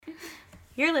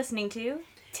You're listening to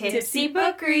Tipsy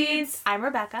Book Reads. I'm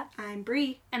Rebecca. I'm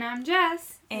Bree. And I'm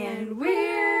Jess. And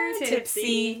we're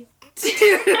tipsy.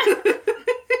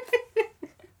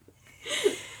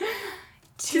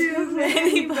 Too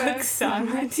many books on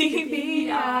my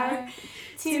TBR.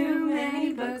 Too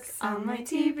many books on my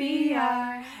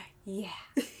TBR. Yeah.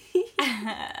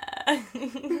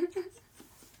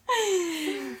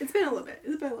 It's been a little bit.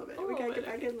 We gotta get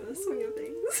back into the swing of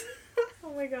things.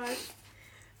 Oh my gosh.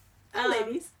 Hi,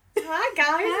 ladies. Hi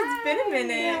guys, it's been a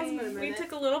minute. Yeah, it's been a minute. We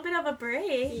took a little bit of a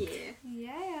break.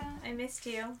 Yeah. I missed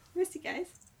you. Missed you guys.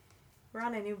 We're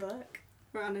on a new book.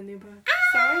 We're on a new book.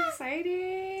 So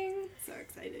exciting. So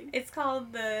exciting. It's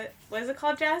called what is it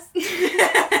called, Jess?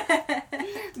 The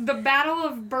Battle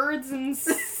of Birds and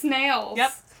Snails.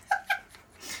 Yep.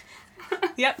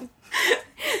 Yep.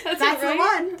 That's the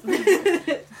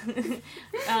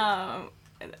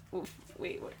one.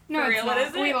 Wait, what? No, For it's real, not. what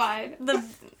is it? We lied. The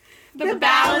The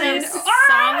Ballad of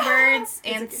Songbirds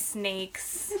and okay.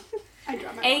 Snakes. I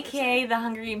dropped my AKA the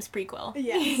Hunger Games prequel.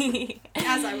 Yes.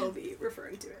 As I will be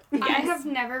referring to it. I have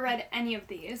never read any of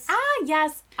these.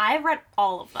 Yes. I've read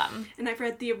all of them. And I've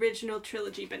read the original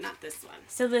trilogy, but not this one.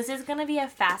 So this is going to be a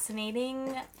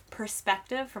fascinating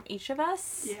perspective from each of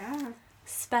us. Yeah.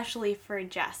 Especially for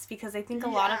Jess, because I think a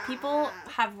lot of people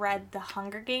have read the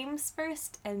Hunger Games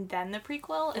first and then the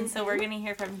prequel, and so we're going to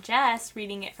hear from Jess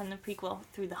reading it from the prequel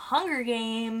through the Hunger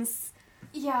Games.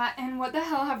 Yeah, and what the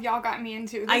hell have y'all got me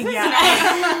into? This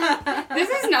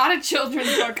Is not a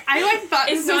children's book. I thought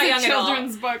It's this was not a young at all.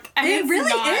 children's book. And It it's really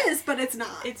not. is, but it's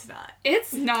not. It's not.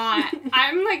 It's not.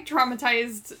 I'm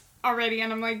traumatized already,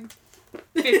 and I'm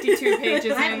 52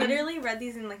 pages I in. literally read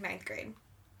these in 9th grade.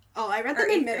 Oh, I read Or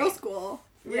them in 8th middle grade. school.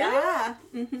 Really? Yeah.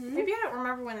 Mm-hmm. Maybe I don't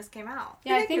remember when this came out.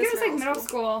 Yeah, I I think think it was it was middle middle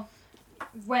school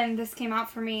when this came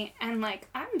out for me, and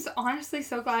I'm honestly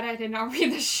so glad I did not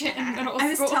read this shit in middle school. I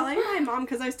was telling my mom,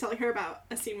 because I was telling her about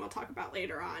a scene we'll talk about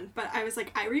later on, but I was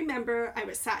I remember I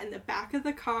was sat in the back of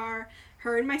the car,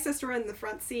 her and my sister were in the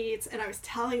front seats, and I was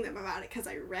telling them about it because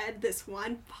I read this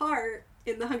one part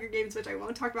in the Hunger Games, which I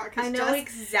won't talk about because I know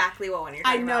exactly what one you're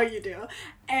talking about. I know you do.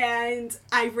 And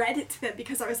I read it to them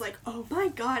because I was like, oh my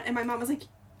god, and my mom was like,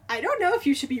 I don't know if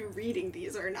you should be reading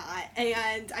these or not.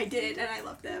 And I did, and I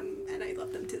love them, and I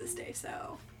love them to this day,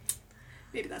 so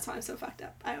maybe that's why I'm so fucked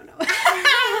up. I don't know.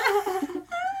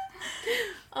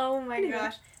 Oh my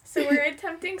gosh. So we're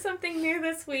attempting something new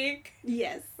this week.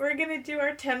 Yes. We're going to do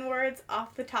our 10 words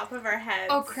off the top of our heads.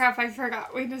 Oh crap, I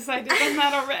forgot. We decided on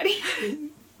that already.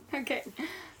 Okay.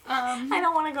 I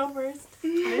don't want to go first.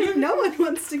 No one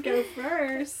wants to go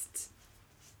first.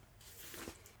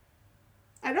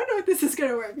 I don't know if this is going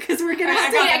to work, because we're going to...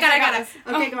 I got it.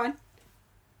 Okay, go on.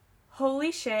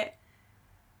 Holy shit.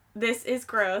 This is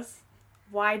gross.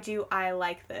 Why do I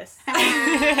like this?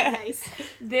 Nice.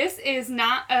 This is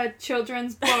not a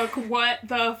children's book. What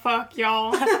the fuck,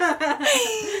 y'all? You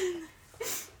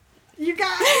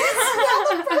guys!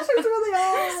 Now the pressure's really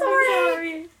on.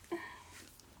 Sorry.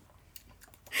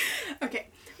 Okay.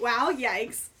 Wow,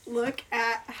 yikes. Look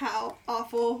at how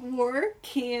awful war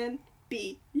can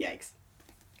be. Yikes.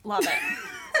 Love it.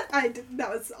 That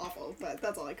was awful, but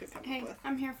that's all I could come Hey, up with.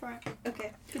 I'm here for it.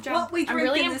 Okay. Good job. What we I'm drinking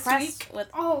really this impressed week? with...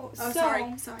 Oh, Oh,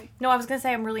 so... sorry. No, I was going to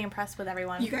say I'm really impressed with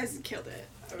everyone. You guys killed it.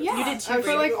 Yeah, You did too, I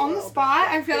feel Bree. on the spot,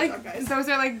 I feel Good like job, guys. those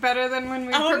are better than when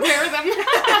we Oh. prepare them.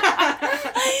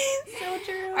 So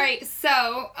true. Alright,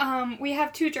 so, we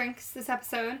have 2 drinks this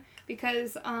episode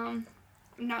because, I'm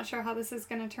not sure how this is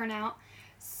going to turn out.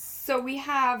 So we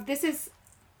have, this is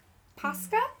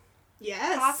Pasca?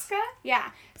 Yes. Pasca? Yeah.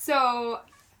 So,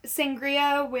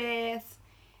 sangria with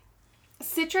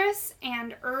citrus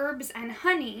and herbs and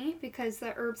honey, because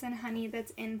the herbs and honey that's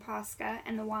in Pasca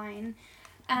and the wine.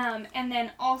 And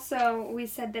then also, we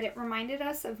said that it reminded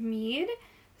us of mead.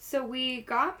 So we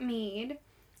got mead.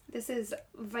 This is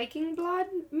Viking Blood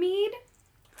mead,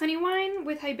 honey wine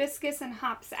with hibiscus and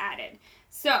hops added.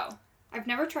 So, I've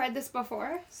never tried this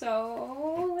before,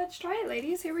 so let's try it,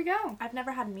 ladies. Here we go. I've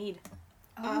never had mead.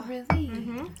 Oh, really?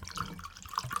 Mm-hmm.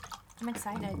 I'm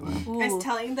excited. I was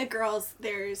telling the girls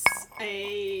there's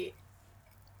a...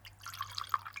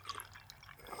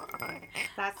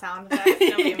 That sound effect's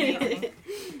going to be amazing.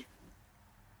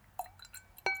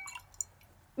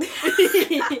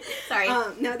 Sorry.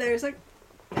 No, there's a...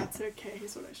 That's okay,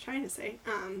 is what I was trying to say.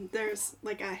 There's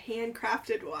a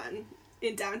handcrafted one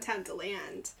in downtown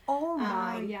DeLand. Oh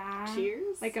Oh, yeah.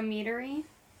 Cheers. Like a meadery.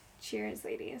 Cheers,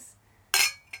 ladies.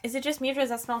 Is it just me or does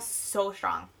that smell so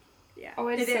strong? Yeah. Oh,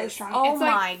 it's It so is. strong. Oh it's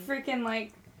my.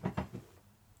 freaking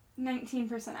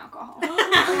 19% alcohol.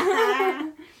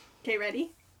 Okay,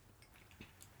 ready?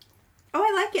 Oh,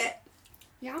 I like it.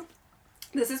 Yeah.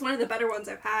 This is one of the better ones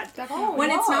I've had. Definitely. When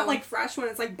it's not Whoa. like fresh, when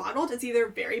it's like bottled, it's either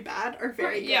very bad or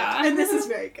very good. Yeah. And this is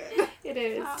very good. It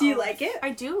is. Do you like it?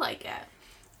 I do like it.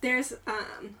 There's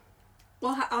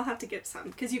well, I'll have to get some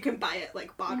because you can buy it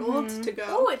like bottled to go.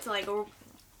 Oh, it's like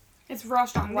It's raw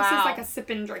strong. Wow. This is like a sip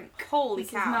and drink. holy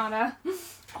This cow. is not a.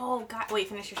 Oh god, wait,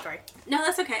 finish your story. No,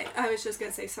 that's okay. I was just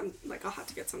gonna say I'll have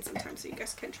to get some sometime so you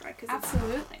guys can try because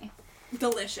Absolutely. it's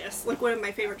delicious. Like one of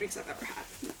my favorite drinks I've ever had.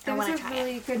 I wanna There's a try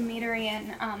really good meadery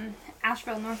in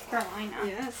Asheville, North Carolina.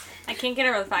 Yes, I can't get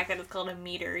over the fact that it's called a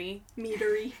meadery.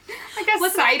 meadery. Like a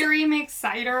What's cidery makes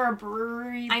cider, a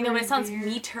brewery. I know, but it sounds beer.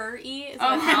 meatery is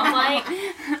Oh. what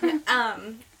it sounds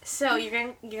like. So you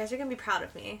guys are gonna be proud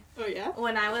of me. Oh yeah.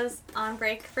 When I was on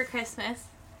break for Christmas,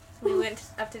 we went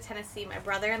up to Tennessee. My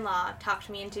brother-in-law talked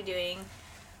me into doing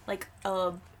like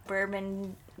a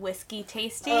bourbon whiskey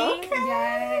tasting. Okay.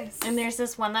 Yes. And there's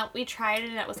this one that we tried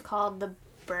and it was called the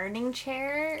Burning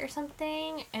Chair or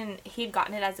something. And he'd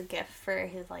gotten it as a gift for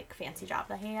his like fancy job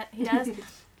that he does.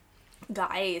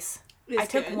 Guys, It's I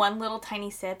took good. one little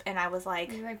tiny sip and I was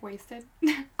like, You like wasted?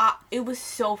 it was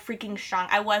so freaking strong.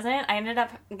 I ended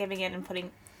up giving it and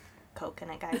putting Coke in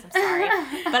it, guys. I'm sorry.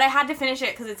 But I had to finish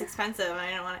it because it's expensive and I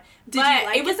didn't want to. Did you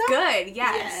like it was it, though? good,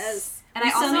 yes. Yes. And We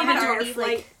I still also need had to do our already,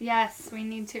 flight. like, Yes, we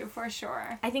need to for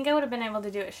sure. I think I would have been able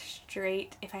to do it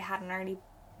straight if I hadn't already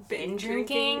been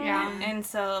drinking. Yeah. And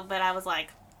so, but I was like,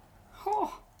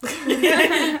 Oh,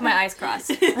 my eyes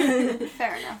crossed.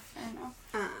 fair enough. Fair enough.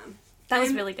 That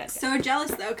was I'm really good. So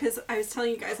jealous though, because I was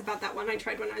telling you guys about that one I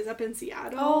tried when I was up in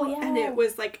Seattle. Oh, yeah. And it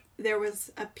was like there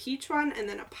was a peach one and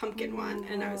then a pumpkin one,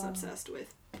 and I was obsessed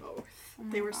with both.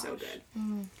 They were so good.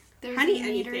 There's Honey a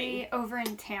anything. meadery over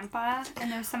in Tampa, and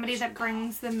there's somebody that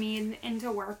brings the mead into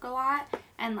work a lot,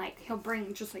 and like he'll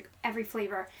bring just like every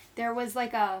flavor. There was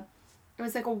like it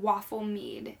was like a waffle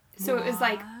mead, so it was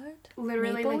like What?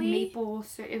 literally like Maple-y? maple.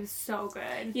 So it was so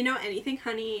good. You know, anything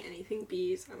honey, anything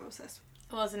bees, I'm obsessed with.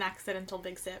 It was an accidental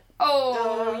big sip.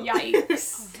 Oh, Oh.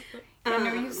 yikes! I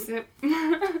know you Um, sip.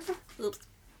 Oops.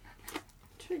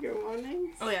 Trigger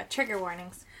warnings. Oh yeah, trigger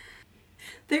warnings.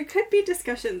 There could be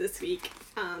discussion this week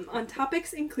on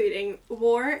topics including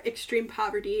war, extreme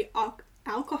poverty,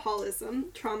 alcoholism,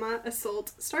 trauma,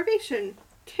 assault, starvation,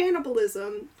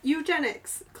 cannibalism,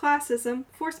 eugenics, classism,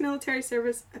 forced military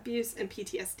service, abuse, and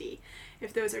PTSD.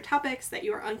 If those are topics that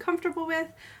you are uncomfortable with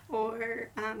or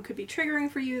could be triggering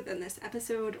for you, then this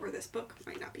episode or this book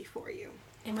might not be for you.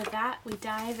 And with that, we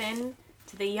dive in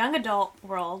to the young adult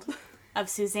world of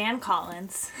Suzanne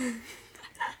Collins.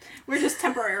 We're just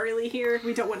temporarily here.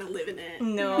 We don't want to live in it.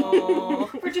 No.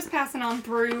 We're just passing on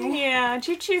through. Yeah,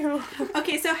 choo choo.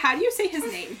 Okay, so how do you say his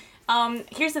name?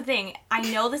 Here's the thing. I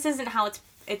know this isn't how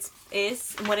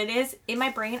is what it is. In my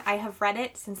brain, I have read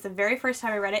it since the very first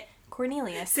time I read it.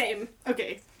 Cornelius. Same.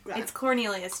 Okay. glad. It's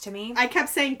Cornelius to me. I kept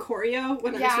saying choreo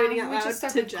when I Yeah, was reading out we loud just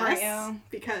stuck to with Jess choreo,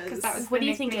 because 'cause that was What the do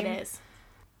you think it nickname. is?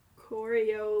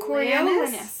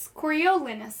 Coriolanus.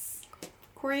 Coriolanus.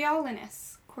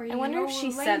 I wonder if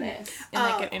she said it in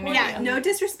like an interview. Yeah, no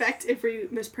disrespect if we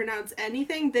mispronounce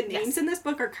anything. The names Yes. in this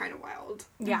book are kind of wild.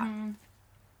 Yeah.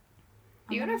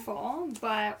 Beautiful,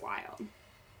 but wild.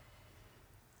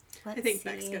 Let's I think see.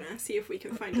 Beck's gonna see if we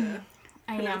can find a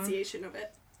I am. pronunciation of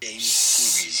it.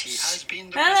 James He has been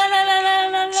the La la la la la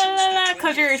la la la la.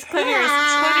 Close your ears. Close your ears.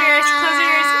 Close your ears. Close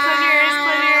your ears. Close your ears.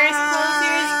 Close your ears. Close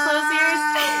your ears. Close your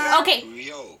ears. Okay.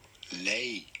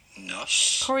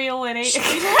 Coriolanus. Coriolanus.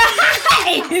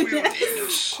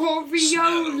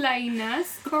 Coriolanus.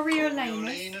 Coriolanus.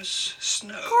 Coriolanus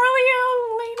Snow.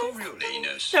 Coriolanus.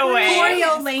 Coriolanus. No way.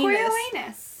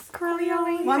 Coriolanus.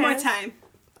 Coriolanus. One more time.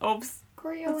 Oops.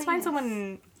 Coriolanus. Let's find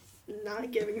someone.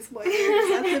 Not giving spoilers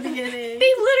at the beginning.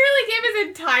 They literally gave his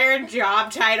entire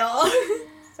job title.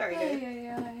 Sorry, Ay, dude.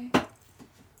 ay, ay.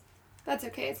 That's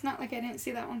okay. It's not like I didn't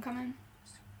see that one coming.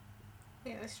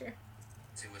 Yeah, that's true.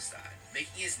 Suicide,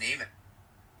 making his name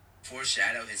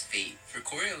foreshadow his fate. For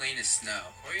Coriolanus Snow,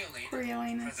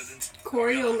 Coriolanus. President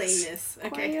Coriolanus.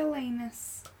 Okay.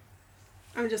 Coriolanus.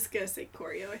 I'm just gonna say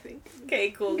choreo, I think.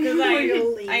 Okay, cool. Because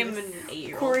Coriolanus. I'm an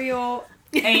 8-year-old. Corio.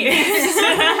 8.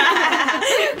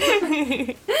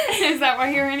 Is that why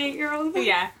you're an 8-year-old?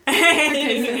 Yeah.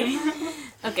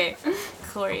 Okay.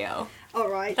 Choreo.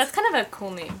 Alright. That's kind of a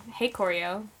cool name. Hey,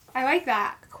 Choreo. I like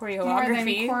that. More than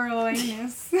Choreography.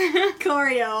 Coriolanus.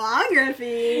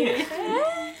 Choreography.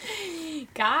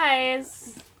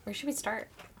 Guys, where should we start?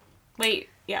 Wait,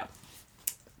 yeah.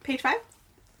 Page 5?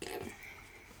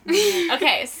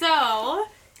 Okay, so We're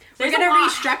there's a gonna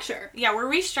lot- restructure. Yeah, we're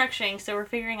restructuring, so we're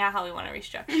figuring out how we want to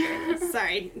restructure this.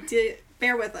 Sorry,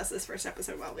 bear with us this first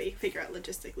episode while we figure out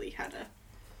logistically how to.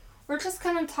 we're just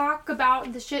gonna talk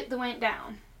about the shit that went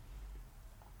down.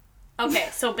 Okay,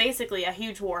 so basically a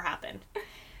huge war happened.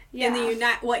 Yeah. In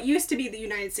what used to be the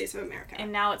United States of America.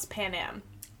 And now it's Pan Am.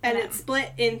 And it's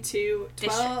split into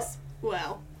 12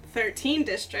 13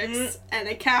 districts and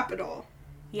a capital.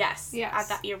 Yes. Yes.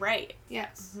 You're right.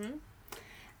 Yes.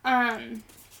 Mm-hmm.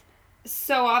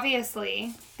 So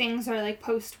obviously things are like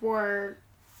post-war,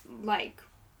 like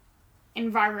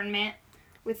environment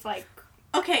with like.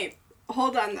 Okay,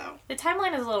 hold on though. The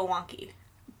timeline is a little wonky.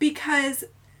 Because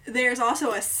there's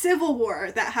also a civil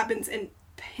war that happens in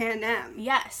Pan Am.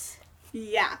 Yes.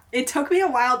 Yeah. It took me a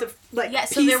while to piece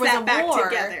so there was that a back war,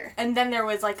 together. and then there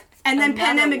was And then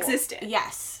Pan Am war. existed.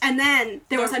 Yes. And then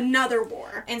there was another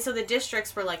war. And so the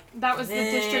districts were like... That was the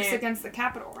districts against the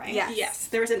capital, right? Yes. Yes.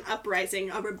 There was an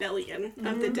uprising, a rebellion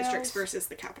of the districts versus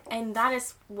the capital. And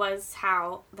that was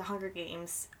how the Hunger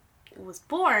Games was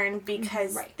born,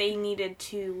 because they needed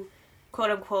to,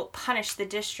 quote-unquote, punish the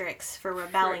districts for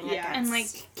rebelling against... And, like,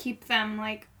 keep them,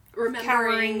 like, Remembering,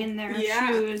 cowering in their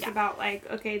shoes Yeah. about, like,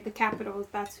 okay, the capital,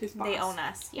 that's who's boss. They own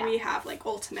us. Yeah. We have, like,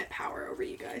 ultimate power over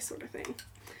you guys, sort of thing.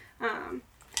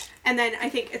 And then I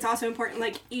think it's also important,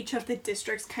 like, each of the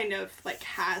districts kind of, like,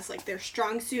 has, like, their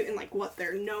strong suit and, like, what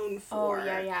they're known for. Oh,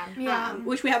 yeah. Yeah.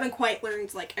 Which we haven't quite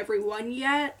learned, like, every one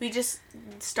yet. We just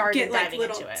started Get, like, diving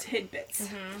little into it. tidbits.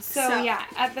 So, yeah,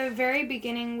 at the very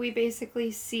beginning, we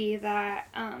basically see that,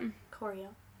 Choreo.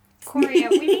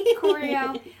 we meet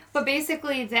Choreo, but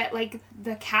basically that, like,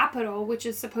 the capital, which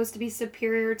is supposed to be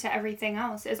superior to everything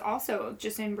else, is also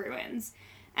just in ruins.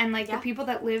 And, like, the people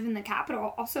that live in the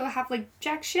capital also have, like,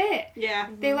 jack shit. Yeah.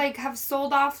 They, like, have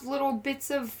sold off little bits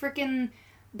of frickin'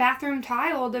 bathroom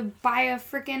tile to buy a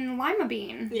frickin' lima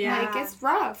bean. Yeah. Like, it's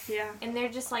rough. Yeah. And they're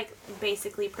just, like,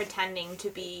 basically pretending to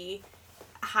be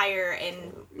higher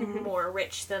and more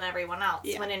rich than everyone else,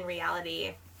 when in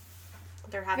reality...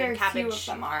 They're having Very cabbage, few of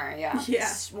them are, yeah. Yeah.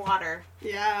 water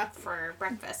Yeah. for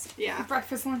breakfast. Yeah.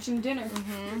 Breakfast, lunch, and dinner.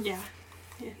 Yeah.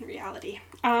 In reality.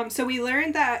 So we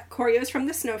learned that Choreo is from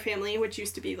the Snow family, which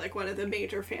used to be like one of the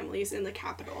major families in the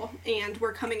capital. And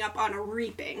we're coming up on a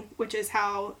reaping, which is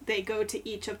how they go to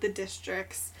each of the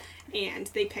districts and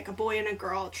they pick a boy and a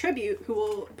girl tribute who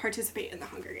will participate in the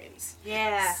Hunger Games.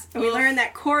 Yeah. And we learned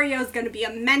that Choreo is going to be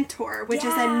a mentor, which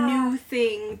is a new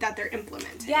thing that they're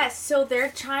implementing. Yes, so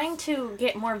they're trying to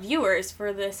get more viewers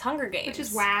for this Hunger Games. Which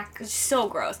is whack. It's so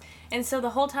gross. And so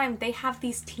the whole time they have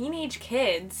these teenage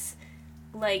kids,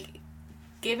 like,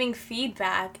 giving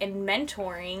feedback and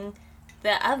mentoring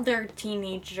the other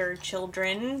teenager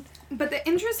children. But the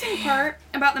interesting part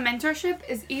about the mentorship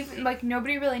is even, like,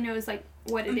 nobody really knows, like,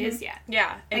 what it is yet.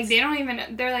 Yeah. Like, they don't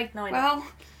even, they're like, well,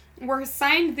 we're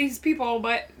assigned these people,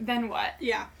 but then what?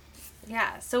 Yeah.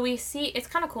 Yeah, so we see, it's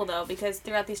kind of cool though, because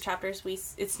throughout these chapters,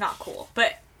 it's not cool,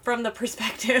 but from the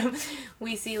perspective,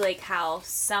 we see, like, how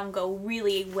some go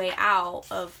really way out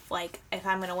of, like, if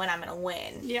I'm gonna win, I'm gonna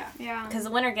win. Yeah. Yeah. Because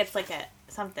the winner gets, like,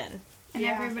 something. And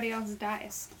everybody else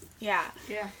dies. Yeah.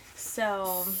 Yeah.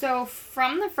 So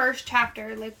from the first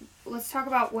chapter, like, let's talk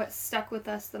about what stuck with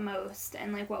us the most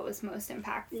and, like, what was most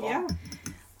impactful. Yeah.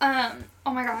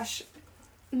 Oh my gosh.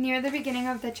 Near the beginning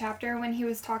of the chapter, when he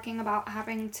was talking about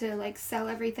having to, like, sell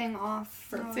everything off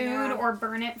for food or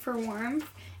burn it for warmth,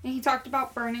 and he talked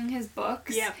about burning his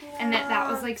books. Yeah. And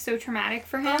that was, like, so traumatic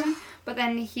for him. But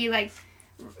then he, like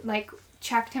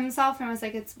checked himself and was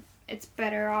like, it's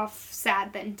better off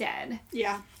sad than dead.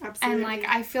 Yeah, absolutely. And, like,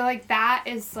 I feel like that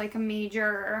is, like, a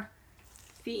major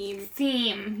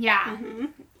theme, yeah.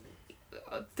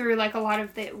 Through, like, a lot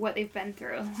of what they've been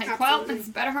through. Like, well, it's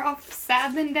better off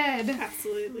sad than dead.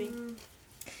 Absolutely.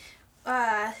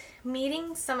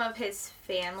 Meeting some of his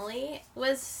family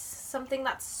was something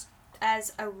that's,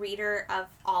 as a reader of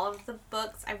all of the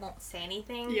books, I won't say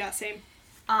anything. Yeah, same.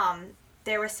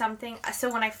 There was something,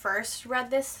 so when I first read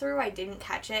this through, I didn't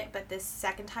catch it, but this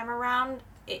second time around,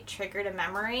 it triggered a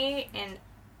memory, and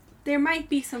there might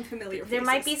be some familiar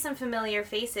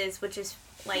faces. Which is,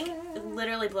 like,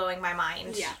 literally blowing my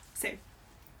mind. Yeah, same.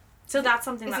 So that's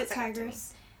something is that's it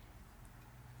Tigress?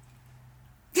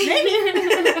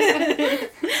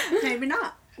 Maybe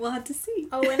not. We'll have to see.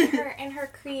 Oh, and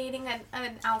her creating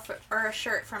an outfit or a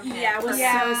shirt from him. Yeah, it was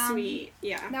Yeah. so sweet.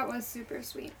 Yeah. That was super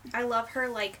sweet. I love her,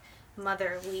 like,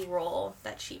 motherly role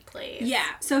that she plays. Yeah,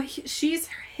 so she's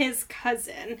his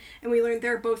cousin, and we learned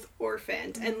they're both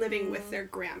orphaned and living with their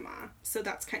grandma. So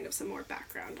that's kind of some more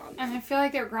background on And them. I feel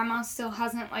like their grandma still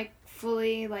hasn't, like,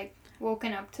 fully, like,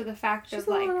 woken up to the fact She's of,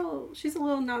 a like,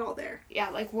 little not all there. yeah,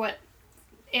 like, what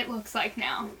it looks like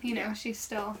now. You know, she's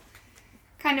still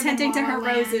kind of Tending in to La her La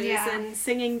Land, roses yeah. and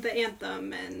singing the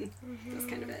anthem, and that's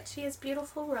kind of it. She has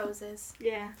beautiful roses.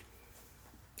 Yeah.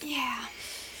 Yeah.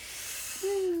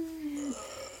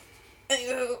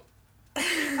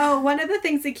 Oh, one of the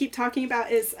things they keep talking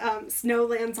about is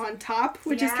Snowlands on Top,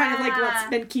 which is kind of like what's Yeah.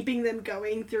 been keeping them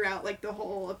going throughout like the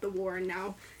whole of the war and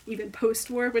now even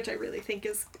post-war, which I really think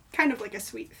is kind of like a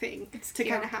sweet thing to cute.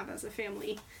 kind of have as a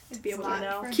family to be able fun,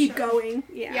 to for keep sure. going.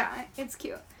 Yeah. Yeah, it's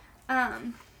cute.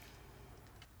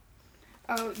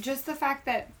 Oh, just the fact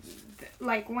that,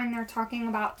 like, when they're talking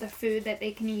about the food that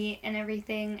they can eat and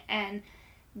everything, and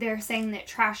they're saying that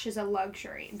trash is a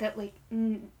luxury, that, like,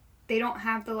 they don't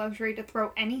have the luxury to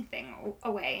throw anything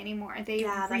away anymore. They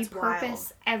Yeah, that's repurpose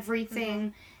wild.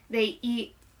 everything. They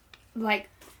eat, like,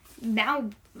 now,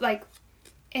 like,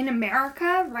 in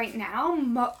America right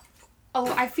now,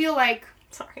 I feel like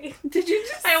Sorry. Did you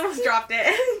just? I almost dropped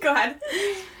it. Go ahead.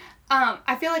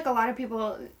 I feel like a lot of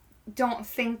people don't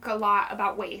think a lot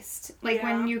about waste. Like,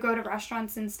 Yeah. when you go to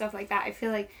restaurants and stuff like that, I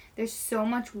feel like there's so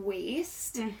much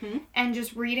waste. Mm-hmm. And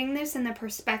just reading this in the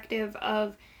perspective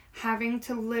of having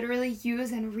to literally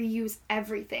use and reuse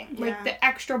everything. Like, Yeah. the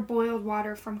extra boiled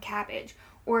water from cabbage.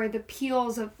 Or the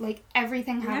peels of, like,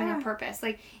 everything having Yeah. a purpose.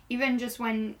 Like, even just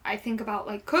when I think about,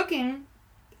 like, cooking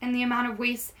and the amount of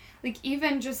waste, like,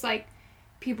 even just, like,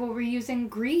 people reusing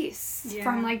grease Yeah.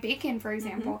 from, like, bacon, for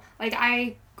example. Like,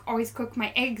 I always cook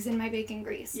my eggs in my bacon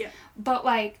grease. Yeah. But,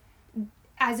 like,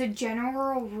 as a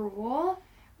general rule,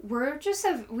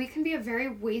 we can be a very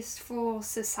wasteful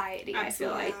society, I feel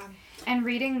like. And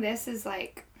reading this is,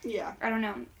 like, Yeah. I don't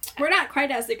know. We're not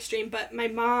quite as extreme, but my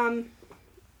mom's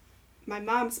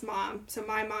mom, so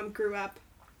my mom grew up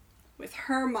with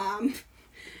her mom,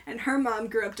 and her mom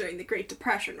grew up during the Great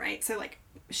Depression, right? So, like,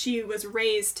 she was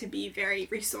raised to be very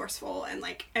resourceful and,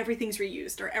 like, everything's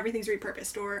reused or everything's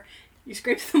repurposed or you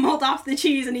scrape the mold off the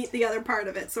cheese and eat the other part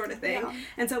of it sort of thing. Yeah.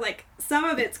 And so, like, some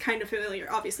of it's kind of familiar,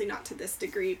 obviously not to this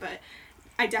degree, but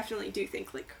I definitely do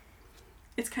think, like,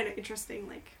 it's kind of interesting,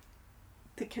 like,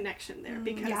 the connection there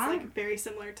because, Yeah. like, very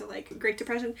similar to, like, Great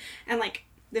Depression. And, like,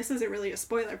 this isn't really a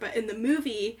spoiler, but in the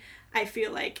movie, I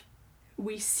feel like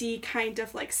we see kind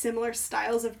of, like, similar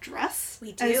styles of dress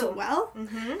We do. as well.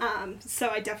 Mm-hmm. So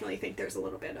I definitely think there's a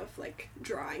little bit of, like,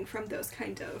 drawing from those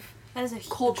kind of That is a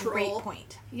Cultural. great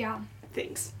point. Yeah.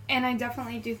 things. And I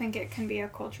definitely do think it can be a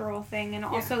cultural thing and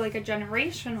also, like, a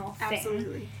generational thing.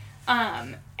 Absolutely.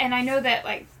 And I know that,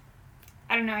 like,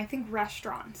 I don't know, I think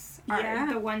restaurants are Yeah.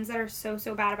 the ones that are so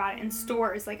bad about it. And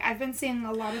stores, like, I've been seeing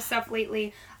a lot of stuff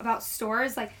lately about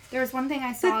stores. Like, there was one thing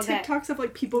I The saw that... TikToks of,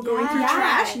 like, people going through Yeah.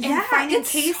 trash. And Yeah, finding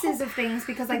it's so cases of bad. things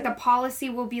because, like, the policy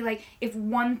will be, like, if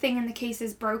one thing in the case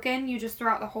is broken, you just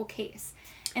throw out the whole case.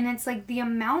 And it's, like, the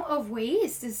amount of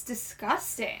waste is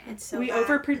disgusting. It's so we bad.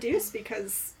 overproduce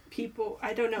because people,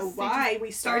 I don't know They why just we throw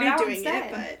it started out doing instead.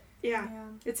 it, but yeah, Yeah.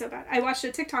 it's so bad. I watched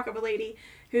a TikTok of a lady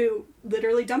who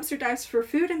literally dumpster dives for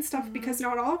food and stuff because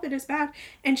not all of it is bad.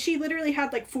 And she literally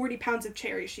had like 40 pounds of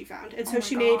cherries she found. And so my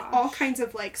she made all gosh. kinds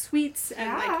of like sweets and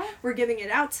Yeah. like we're giving it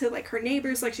out to like her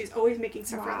neighbors. Like she's always making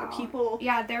stuff for other Wow. people.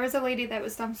 Yeah, there was a lady that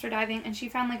was dumpster diving and she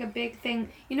found like a big thing.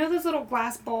 You know those little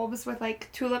glass bulbs with like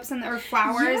tulips or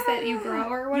flowers that you grow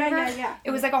or whatever? Yeah.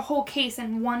 It was like a whole case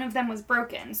and one of them was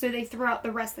broken. So they threw out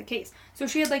the rest of the case. So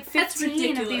she had like That's 15 of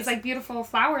ridiculous. these like beautiful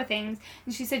flower things.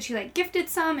 And she said she like gifted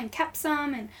some and kept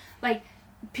some and like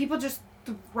people just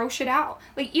throw shit out.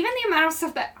 Like even the amount of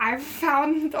stuff that I've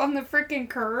found on the freaking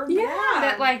curb Yeah.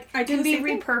 that like I do can the be same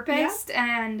thing. repurposed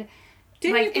and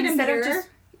Didn't like you get a instead of mirror? just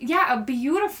yeah, a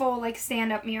beautiful like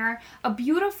stand-up mirror, a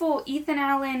beautiful Ethan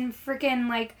Allen freaking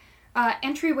like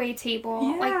entryway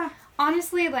table. Yeah. Like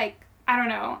honestly, like I don't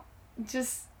know,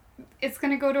 just it's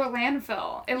gonna go to a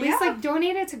landfill. At least Yeah. like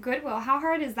donate it to Goodwill. How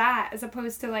hard is that as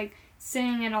opposed to like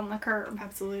sitting it on the curb?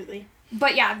 Absolutely.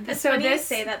 But yeah, It's so funny this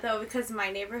you say that though because in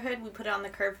my neighborhood we put it on the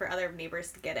curb for other neighbors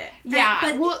to get it. yeah,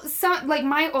 but- well, some like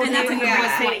my old And that's a neighborhood good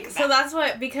was thing. like So that's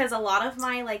what because a lot of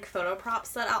my like photo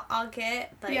props that I'll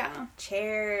get like Yeah.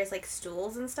 chairs, like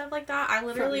stools and stuff like that. I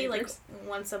literally like neighbors.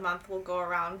 once a month will go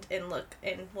around and look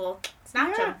and we'll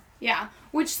snatch Yeah. them. Yeah,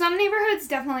 which some neighborhoods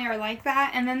definitely are like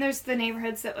that, and then there's the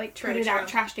neighborhoods that like True, put it out true.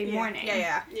 trash day Yeah. morning.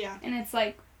 Yeah. Yeah. And it's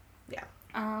like, Yeah.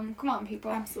 come on,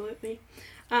 people. Absolutely.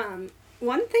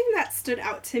 One thing that stood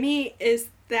out to me is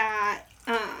that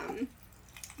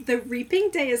the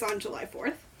reaping day is on July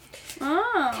 4th.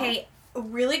 Oh, Okay,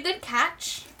 really good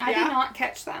catch. I Yeah. did not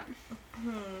catch that.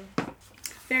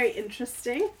 Very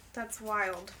interesting. That's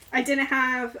wild. I didn't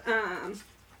have,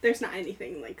 there's not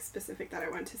anything like specific that I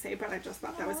wanted to say, but I just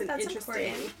thought that was an that's interesting.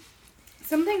 important.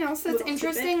 Something else that's Little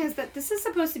interesting tidbit. is that this is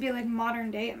supposed to be like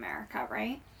modern day America,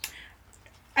 right?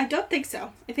 I don't think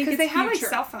so. I think Because it's they have like future.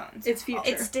 cell phones. It's future.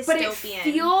 It's dystopian. but it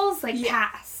feels like Yeah.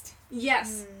 past.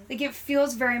 Yes. Like, it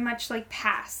feels very much like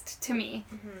past to me.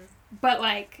 But,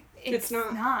 like, it's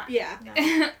not. Yeah.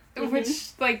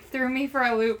 Which, like, threw me for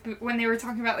a loop when they were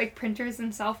talking about, like, printers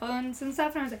and cell phones and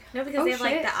stuff. And I was like, No, because they have,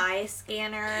 like, the eye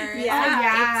scanner.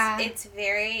 Yeah. It's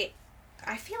very...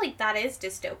 I feel like that is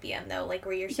dystopian, though. Like,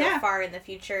 where you're so far in the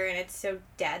future and it's so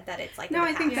dead that it's, like, No,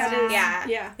 in the I think past. that is... Yeah.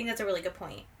 Yeah. I think that's a really good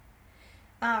point.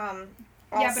 yeah,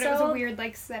 but it was a weird,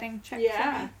 like, setting check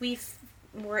Yeah. for me.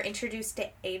 We're introduced to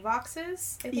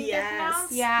AVOXes, I think they're Yes.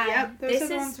 pronounced. Yeah, Yep. those This are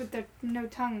the is- ones with the no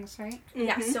tongues, right?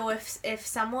 Yeah, so if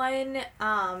someone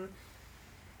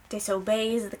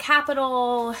disobeys the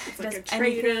Capitol, like does a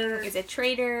traitor. anything, is a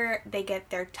traitor, they get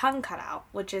their tongue cut out,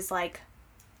 which is like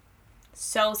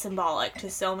so symbolic to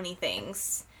so many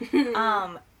things.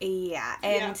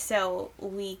 So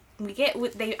we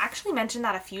get, they actually mention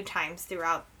that a few times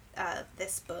throughout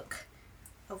this book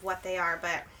of what they are,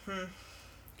 but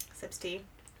Sips tea.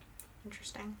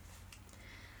 Interesting.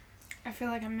 I feel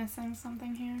like I'm missing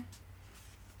something here.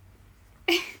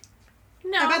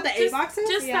 No, About the AVOXes?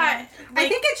 Just Yeah. that. I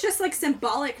think it's just, like,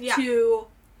 symbolic to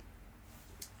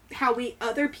how we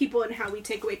other people and how we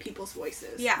take away people's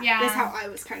voices. Yeah. That's how I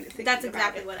was kind of thinking That's about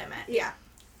exactly it. what I meant. Yeah.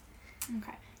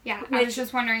 Okay. Yeah, I was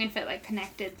just wondering if it, like,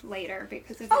 connected later,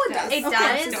 because if Oh, it it does. does. It Of course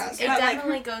does. it does. It But, like,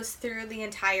 definitely goes through the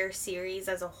entire series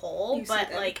as a whole, You see but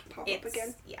them like pop up it's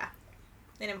again.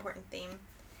 an important theme.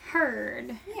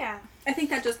 Heard. Yeah. I think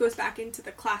that just goes back into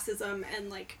the classism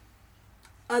and, like,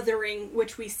 othering,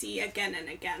 which we see again and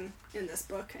again in this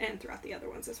book and throughout the other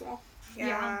ones as well.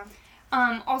 Yeah.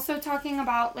 Also talking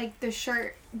about, like, the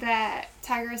shirt that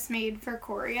Tigress made for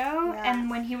Choreo, and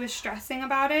when he was stressing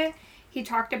about it, he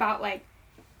talked about, like,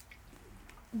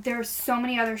 there's so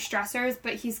many other stressors,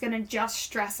 but he's gonna just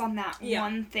stress on that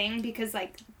one thing, because,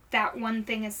 like, that one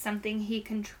thing is something he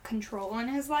can control in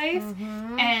his life,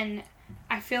 and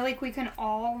I feel like we can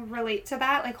all relate to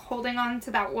that, like, holding on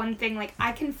to that one thing, like,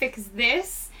 I can fix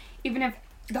this, even if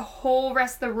the whole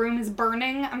rest of the room is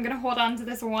burning, I'm gonna hold on to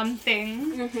this one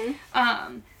thing.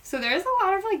 So there's a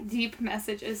lot of, like, deep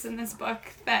messages in this book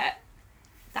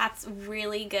That's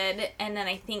really good. And then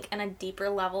I think on a deeper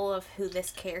level of who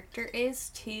this character is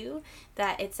too,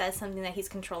 that it says something that he's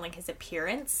controlling his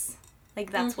appearance.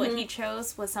 Like that's what he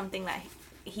chose, was something that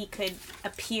he could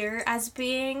appear as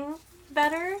being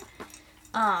better.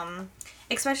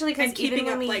 Especially because And keeping even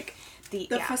when up, we like, the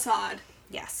facade.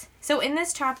 Yes. So in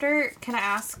this chapter, can I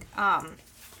ask,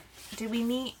 did we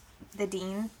meet the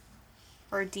dean?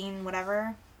 Or dean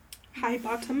whatever? High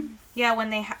bottom. Yeah, when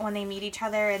they meet each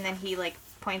other and then he, like,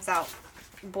 points out,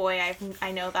 boy,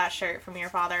 I know that shirt from your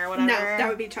father or whatever. No, that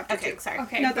would be chapter 2. Okay, sorry.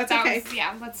 Okay, No, but that's that okay.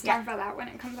 was, let's talk about that when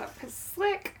it comes up, because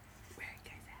Slick. Where are you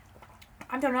guys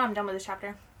at? I don't know, I'm done with this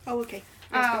chapter. Oh, okay.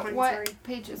 I was behind, What sorry.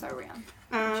 pages are we on?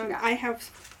 What you got? I have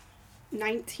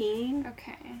 19.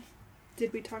 Okay.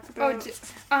 Did we talk about...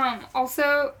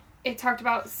 Also, it talked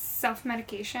about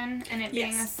self-medication and it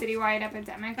being a Yes. citywide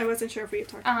epidemic. I wasn't sure if we had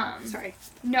talked about Sorry.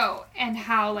 No, and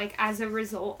how, like, as a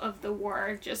result of the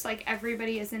war, just, like,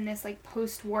 everybody is in this, like,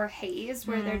 post-war haze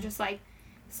where they're just, like,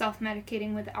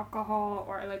 self-medicating with alcohol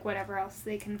or, like, whatever else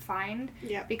they can find.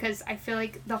 Yeah. Because I feel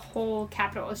like the whole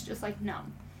capital is just, like,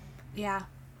 numb. Yeah.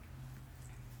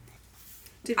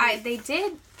 They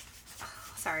did...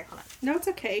 sorry, hold on. No, it's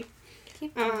okay.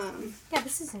 Yeah,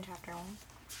 this is in chapter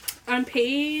 1.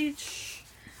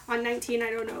 On 19,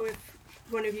 I don't know if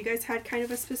one of you guys had kind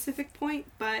of a specific point,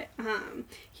 but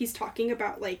he's talking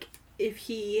about, like, if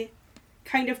he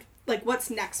kind of, like, what's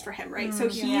next for him, right? So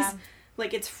he's,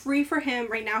 like, it's free for him.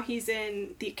 Right now he's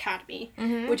in the academy,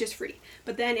 which is free.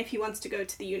 But then if he wants to go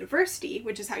to the university,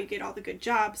 which is how you get all the good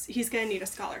jobs, he's going to need a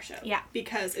scholarship. Yeah.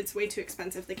 Because it's way too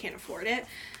expensive. They can't afford it.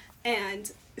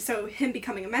 And so him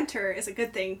becoming a mentor is a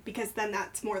good thing, because then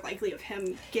that's more likely of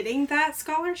him getting that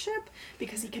scholarship,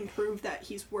 because he can prove that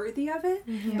he's worthy of it.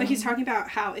 But he's talking about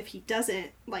how if he doesn't,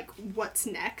 like, what's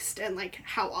next and, like,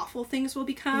 how awful things will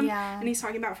become. Yeah. And he's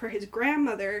talking about for his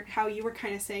grandmother, how you were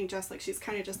kind of saying, just like, she's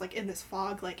kind of just, like, in this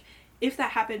fog. Like, if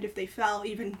that happened, if they fell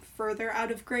even further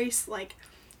out of grace, like,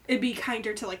 it'd be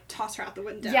kinder to, like, toss her out the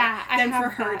window Yeah, I than have for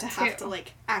her that to have too. to,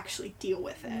 like, actually deal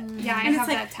with it. Yeah, I And it's have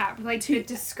like, that tab. Like, the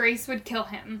disgrace would kill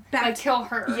him. Back Like, to- kill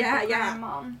her. Yeah, the yeah.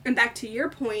 grandmom. And back to your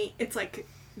point, it's like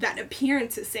that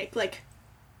appearance's sake. Like,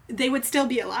 they would still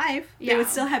be alive. They Yeah. would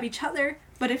still have each other.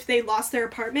 But if they lost their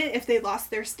apartment, if they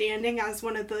lost their standing as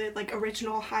one of the, like,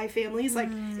 original high families, like,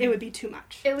 it would be too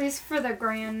much. At least for the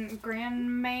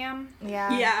grandmam.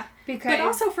 Yeah. Yeah. Because... But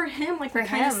also for him, like, we For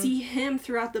kind of him. see him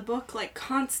throughout the book, like,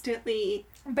 constantly...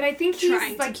 But I think trying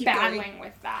he's, to like, keep battling going.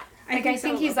 with that. I Like, think I so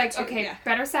think a he's little like, too, okay, yeah.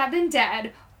 better sad than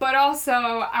dead, but also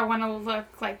I want to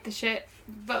look like the shit.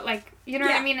 But, like, you know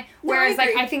what I mean? No, Whereas, I like,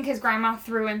 agree. I think his grandma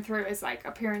through and through is, like,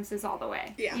 appearances all the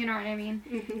way. Yeah. You know what I mean?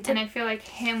 Mhm. And I feel like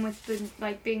him with the,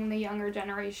 like, being the younger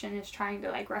generation is trying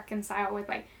to, like, reconcile with,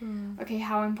 like, okay,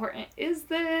 how important is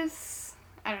this?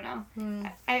 I don't know.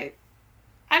 I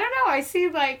don't know. I see,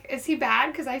 like, is he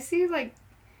bad? Because I see, like,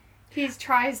 he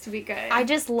tries to be good. I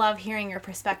just love hearing your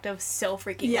perspective so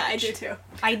freaking Yeah, much. I do too.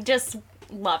 I just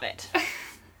love it.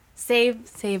 Save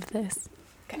this.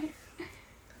 Okay.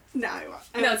 No, I won't.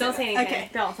 I No, won't don't say that. anything. Okay.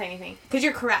 Don't say anything. Because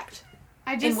you're correct.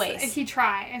 I just, ways. he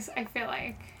tries, I feel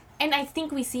like. And I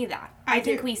think we see that. I I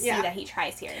think do, we see yeah. that he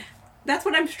tries here. That's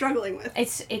what I'm struggling with.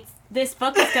 It's this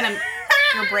book is gonna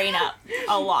your brain up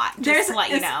a lot. Just There's- to let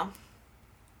you it's- know.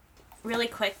 Really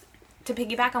quick, to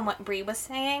piggyback on what Bree was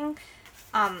saying,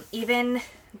 even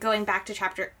going back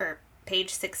to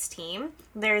page 16,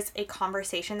 there's a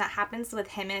conversation that happens with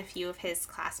him and a few of his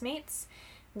classmates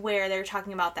where they're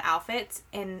talking about the outfits,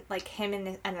 and like him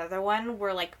and another one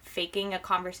were like faking a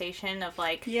conversation of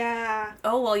like, Yeah.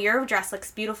 oh, well, your dress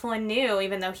looks beautiful and new,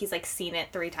 even though he's like seen it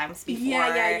 3 times before.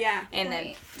 Yeah. And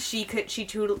Right. then she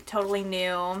totally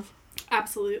knew.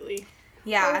 Absolutely.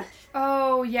 Yeah.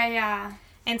 Oh, yeah.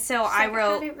 And so Just, I like,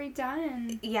 wrote, had it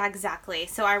redone. yeah, exactly.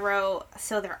 So I wrote,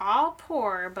 so they're all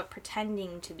poor but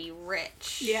pretending to be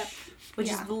rich. Yep. Which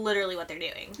Yeah. is literally what they're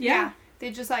doing. Yeah.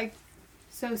 They just, like,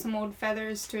 sew some old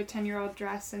feathers to a 10-year-old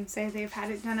dress and say they've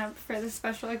had it done up for this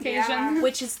special occasion.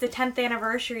 Which is the 10th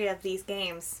anniversary of these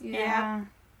games. Yeah.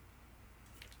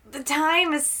 The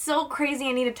time is so crazy.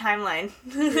 I need a timeline.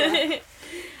 I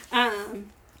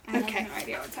Okay. have no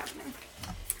idea what's happening.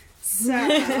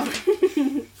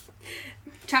 So,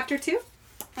 chapter 2?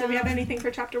 Do we have anything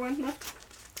for chapter 1 left?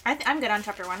 I'm good on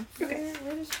chapter 1. Okay.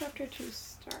 Where does chapter 2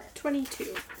 start?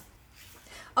 22.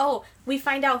 Oh, we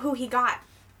find out who he got.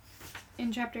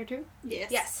 In chapter 2?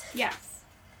 Yes. Yes. Yes.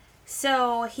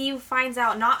 So he finds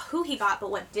out not who he got,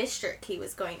 but what district he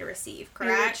was going to receive, And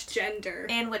correct? which gender?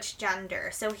 And which gender.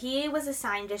 So he was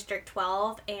assigned District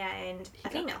 12 and a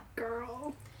female.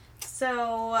 Girl.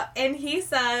 So, and he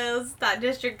says that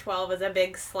District 12 is a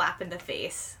big slap in the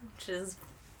face, which is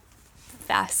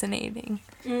fascinating.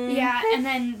 Yeah, and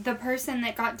then the person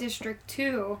that got District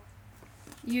 2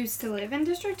 used to live in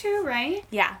District 2, right?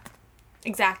 Yeah,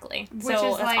 exactly. Which so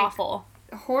is it's like- awful.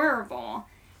 Horrible.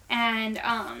 And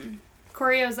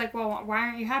Koryo's like, well, why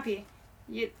aren't you happy?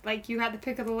 You got the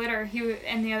pick of the litter.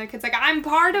 And the other kid's like, I'm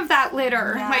part of that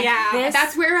litter. Yeah. Like, Yeah.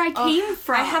 that's where I came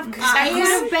from. I have that goosebumps. could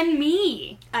have been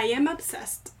me. I am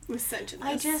obsessed with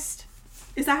Sentinus.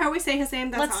 Is that how we say his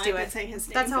name? That's Let's how do I it. would say his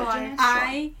name. That's how Sentinus?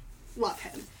 I love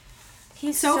him.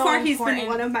 He's So far, he's important. been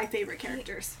one of my favorite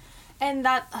characters. And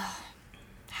that,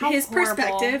 how His horrible.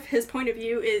 perspective, his point of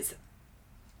view is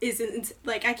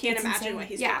like, I can't It's imagine insane. what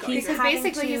he's Yeah, going he's through. because having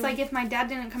basically he's to- like, if my dad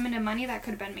didn't come into money, that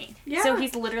could have been me. Yeah. So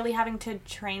he's literally having to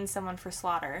train someone for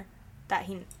slaughter that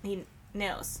he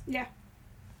knows. Yeah.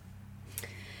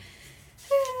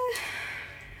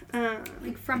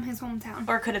 Like, from his hometown.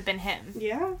 Or could have been him.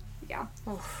 Yeah. Yeah.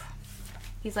 Oof.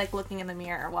 He's like looking in the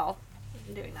mirror while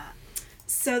doing that.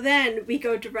 So then we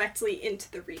go directly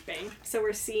into the reaping. So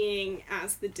we're seeing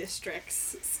as the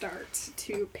districts start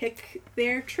to pick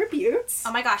their tributes.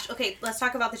 Oh my gosh. Okay, let's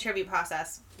talk about the tribute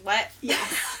process. What? Yeah.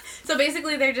 So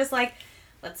basically they're just like,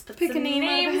 let's put Pick a some name out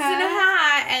of a names in a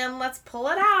hat. hat and let's pull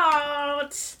it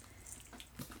out.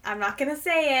 I'm not gonna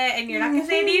say it, and you're not gonna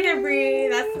say it either, Brie.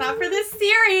 That's not for this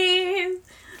series.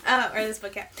 Or this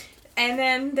book, yeah. And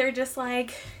then they're just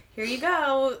like, here you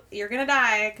go. You're gonna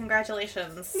die.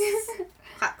 Congratulations.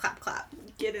 Clap, clap, clap.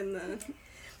 Get in the...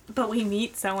 But we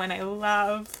meet someone I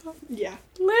love. Yeah.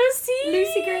 Lucy!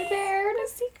 Lucy Greybeard.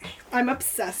 Lucy Greybeard. I'm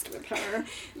obsessed with her.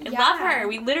 I love her.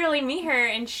 We literally meet her,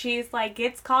 and she's like,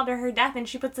 gets called to her death, and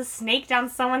she puts a snake down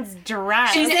someone's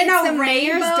dress. She's It's in a the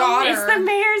mayor's rainbow- daughter. It's the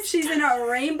mayor's. She's in a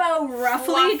rainbow ruffly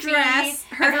Fluffy. dress.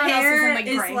 Her Everyone else is in, hair like,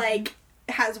 is gray. like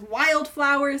has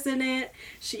wildflowers in it.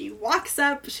 She walks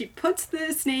up, she puts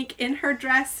the snake in her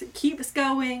dress, keeps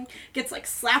going, gets like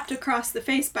slapped across the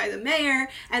face by the mayor,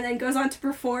 and then goes on to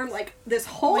perform like this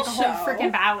whole Like a show. whole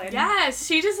freaking ballad. Yes,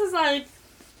 she just is like,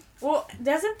 well,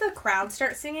 doesn't the crowd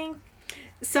start singing?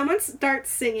 Someone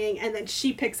starts singing, and then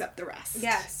she picks up the rest.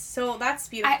 Yes, so that's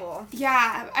beautiful.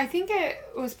 Yeah, I think it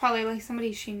was probably like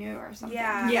somebody she knew or something.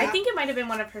 Yeah, Yeah. I think it might have been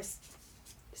one of her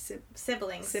Sib-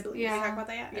 siblings. Siblings. Did we Yeah. talk about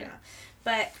that yet? Yeah. Yeah.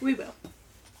 But We will.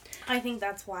 I think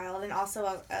that's wild, and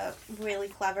also a really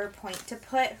clever point to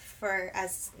put for,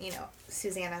 as you know,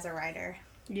 Suzanne as a writer.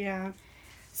 Yeah.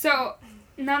 So,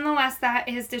 nonetheless, that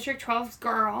is District 12's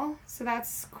girl. So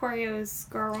that's Koryo's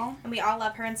girl. And we all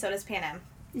love her, and so does Panem.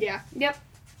 Yeah. Yep.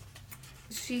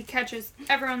 she catches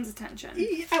everyone's attention.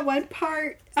 At one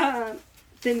part,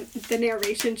 the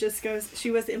narration just goes,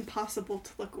 she was impossible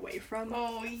to look away from.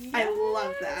 Oh, yeah. I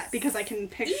love that because I can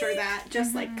picture that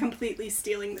just like completely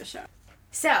stealing the show.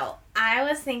 So, I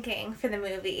was thinking for the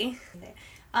movie,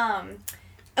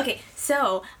 okay,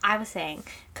 so I was saying,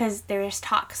 because there's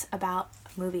talks about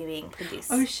a movie being produced.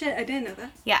 Oh shit, I didn't know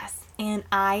that. Yes, and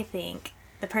I think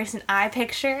the person I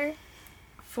picture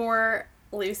for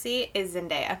Lucy is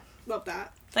Zendaya. Love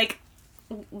that. Like,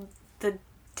 the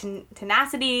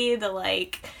tenacity, the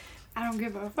like... I don't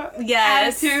give a fuck.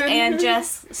 Yes, Attitude. and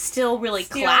just still really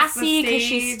Steals classy, the because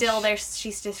she's stage. still there.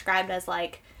 She's described as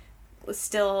like,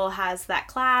 still has that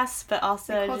class, but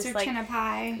also Holds just her like, chin up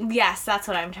high. yes, that's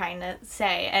what I'm trying to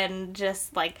say, and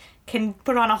just like can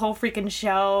put on a whole freaking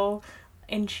show.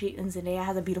 And Zendaya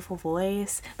has a beautiful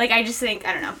voice. Like, I just think,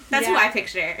 I don't know. That's who Yeah. I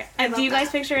picture. I Do love you guys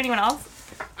that. picture anyone else?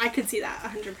 I could see that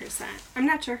 100%. I'm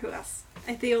not sure who else.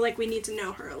 I feel like we need to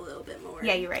know her a little bit more.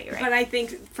 Yeah, you're right. But I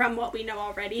think from what we know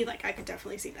already, like, I could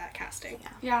definitely see that casting.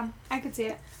 Yeah, I could see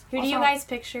it. Who do you Also- guys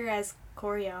picture as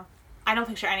Choreo? I don't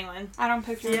picture anyone. I don't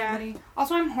picture Yeah. anybody.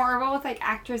 Also, I'm horrible with like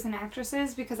actors and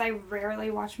actresses because I rarely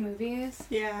watch movies.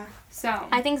 Yeah. So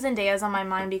I think Zendaya's on my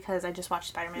mind because I just watched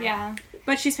Spider-Man. yeah,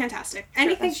 But she's fantastic.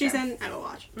 Anything that's she's true. in, I will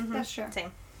watch. Mhm. that's true.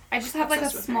 Same. I just have like a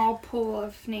Obsessed with her. small pool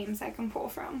of names I can pull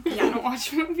from. Yeah, I don't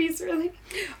watch movies really.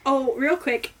 Oh, real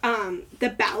quick, the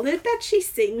ballad that she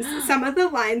sings, some of the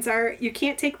lines are, you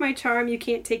can't take my charm, you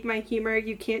can't take my humor,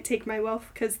 you can't take my wealth,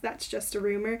 because that's just a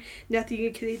rumor. Nothing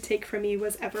you could take from me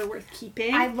was ever worth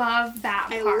keeping. I love that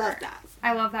part. I love that.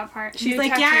 I love that part. She's New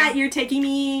like, tattoo. yeah, you're taking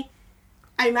me,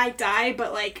 I might die,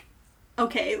 but like,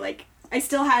 okay, like, I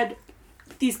still had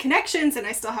these connections, and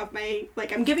I still have my,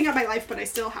 like, I'm giving up my life, but I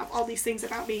still have all these things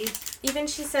about me. Even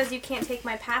she says, you can't take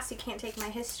my past, you can't take my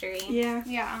history. Yeah.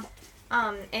 Yeah.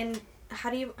 And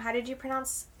how did you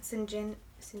pronounce Singenis?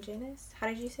 How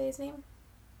did you say his name?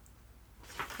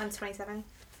 On 27?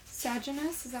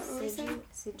 Saginus, is that what we say?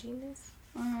 Singenis?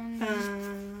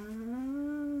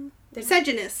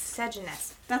 Sejanus.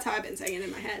 Sejanus. That's how I've been saying it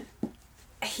in my head.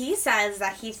 He says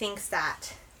that he thinks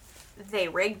that they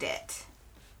rigged it,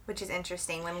 which is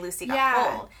interesting when Lucy got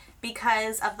Yeah. pulled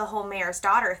because of the whole mayor's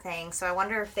daughter thing. So I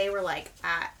wonder if they were like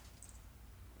at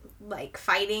like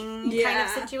fighting kind of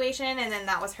Yeah. situation, and then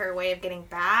that was her way of getting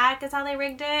back. Is how they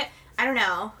rigged it. I don't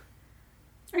know.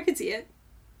 I could see it.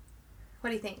 What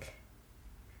do you think?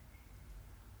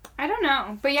 I don't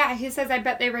know. But yeah, he says, I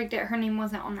bet they rigged it. Her name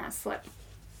wasn't on that slip.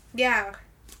 Yeah,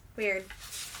 weird.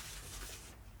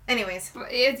 Anyways,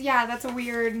 But yeah, that's a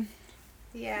weird,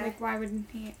 yeah. like, why would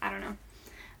he, I don't know.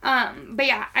 But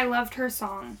yeah, I loved her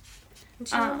song. And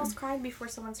she almost cried before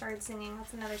someone started singing.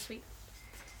 That's another sweet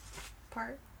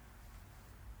part.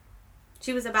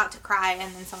 She was about to cry,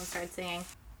 and then someone started singing.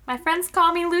 My friends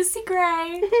call me Lucy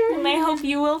Gray, and I hope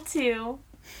you will too.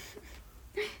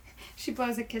 She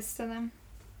blows a kiss to them.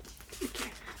 Okay.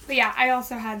 But yeah, I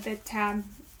also had the tab,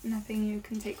 nothing you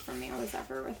can take from me was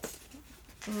ever with.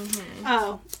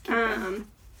 Oh,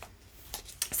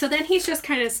 so then he's just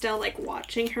kind of still like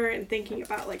watching her and thinking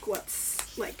about like what's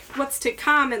to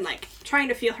come, and like trying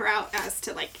to feel her out as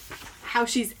to like how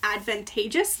she's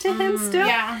advantageous to him still.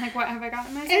 Yeah, like what have I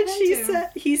gotten myself And into?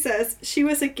 he says, she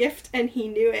was a gift and he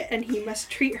knew it, and he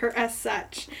must treat her as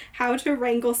such. How to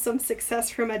wrangle some success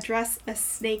from a dress, a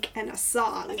snake, and a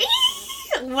song.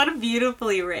 What a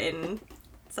beautifully written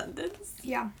sentence.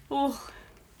 Yeah. Oh,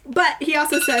 But he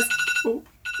also says, oh,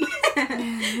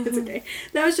 it's okay.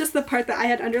 That was just the part that I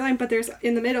had underlined, but there's,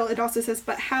 in the middle, it also says,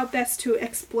 but how best to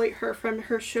exploit her from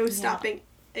her show-stopping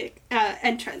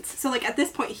entrance. So, like, at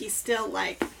this point, he's still,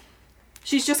 like,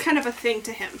 she's just kind of a thing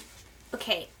to him.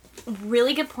 okay.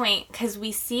 Really good point, because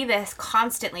we see this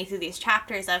constantly through these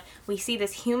chapters of we see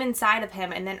this human side of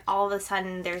him, and then all of a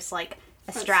sudden there's like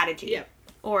a strategy Yep.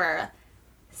 or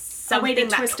way to something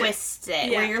that twist it. twists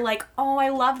it, Yeah. where you're like, oh, I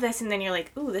love this, and then you're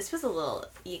like, ooh, this was a little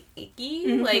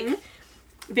icky, like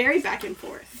Very back and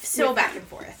forth. so with back him. and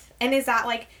forth. And is that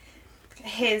like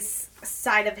his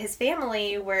side of his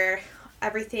family where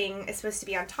everything is supposed to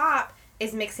be on top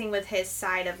is mixing with his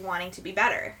side of wanting to be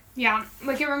better? Yeah,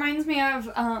 like it reminds me of,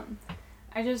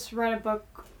 I just read a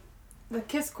book, The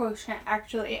Kiss Quotient,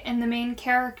 actually, and the main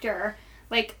character,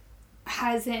 like,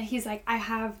 he's like, I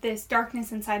have this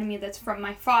darkness inside of me that's from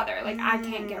my father, like, I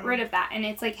can't get rid of that, and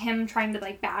it's, like, him trying to,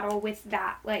 like, battle with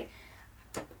that, like,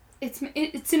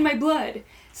 it's in my blood,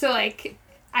 so, like,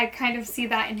 I kind of see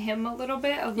that in him a little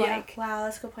bit, of, Yeah. like, Wow,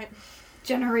 that's a good point.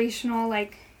 generational,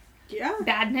 like, Yeah.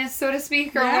 badness, so to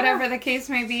speak, or Yeah. whatever the case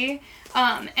may be.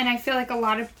 And I feel like a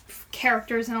lot of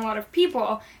characters and a lot of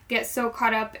people get so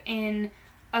caught up in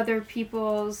other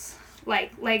people's,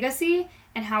 like legacy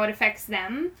and how it affects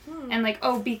them, and like,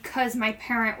 oh, because my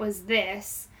parent was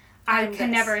this, I I'm can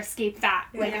this. never escape that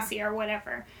legacy or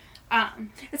whatever.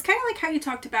 It's kind of like how you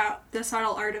talked about the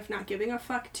subtle art of not giving a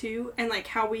fuck too, and like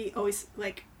how we always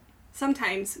like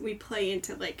sometimes we play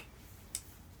into like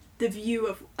the view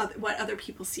of what other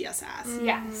people see us as.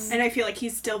 Yes. And I feel like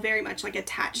he's still very much like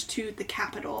attached to the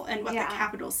Capitol and what Yeah. the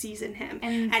Capitol sees in him,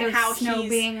 And the how snow he's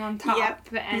being on top,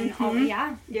 Yep. and all,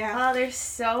 yeah. yeah.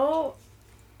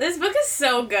 This book is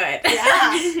so good.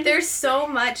 Yeah. There's so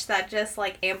much that just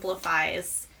like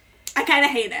amplifies. I kind of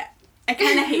hate it. I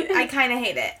kind of hate it. I kind of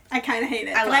hate it. I kind of hate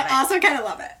it. I but love it. I also kind of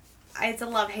love it. It's a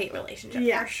love-hate relationship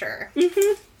Yeah. for sure.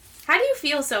 Mm-hmm. How do you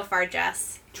feel so far,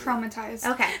 Jess? Traumatized.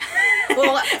 Okay.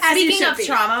 Well, As you speaking should of be.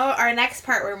 trauma, our next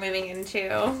part we're moving into.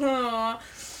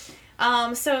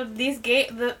 So these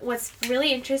what's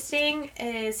really interesting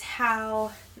is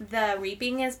how the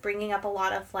reaping is bringing up a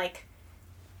lot of like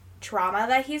trauma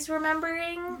that he's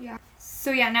remembering. Yeah.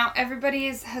 So yeah, now everybody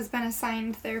has been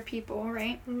assigned their people,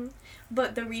 right?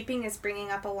 But the reaping is bringing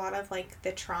up a lot of like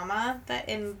the trauma that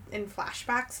in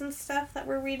flashbacks and stuff that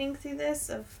we're reading through this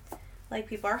of like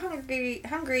people are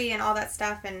hungry and all that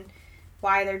stuff and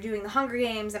why they're doing the Hunger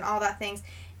Games and all that things.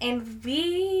 And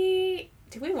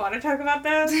do we want to talk about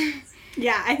this?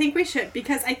 Yeah, I think we should,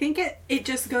 because I think it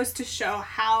just goes to show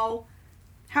how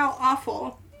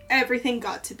awful everything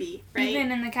got to be, right?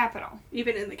 Even in the capital.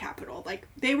 Even in the Capitol, like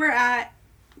they were at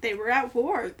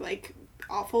war, like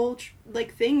awful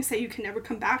like things that you can never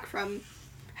come back from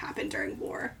happened during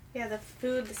war. Yeah, the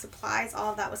food, the supplies,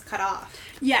 all of that was cut off.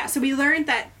 Yeah, so we learned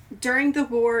that during the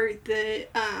war,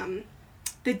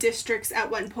 the districts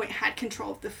at one point had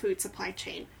control of the food supply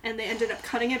chain, and they ended up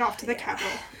cutting it off to the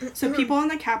Capitol. So people in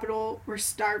the Capitol were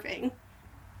starving,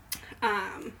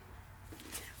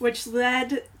 which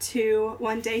led to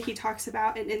one day he talks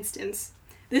about an instance.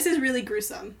 This is really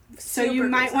gruesome, so you Super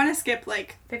might gruesome. want to skip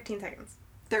like 15 seconds.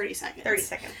 30 seconds. 30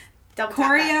 seconds. Double tap that.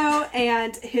 Corio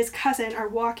and his cousin are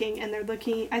walking, and they're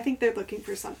looking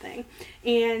for something,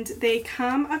 and they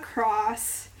come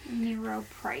across Nero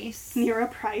Price. Nero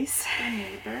Price, The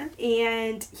neighbor.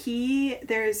 and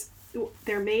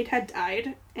their maid had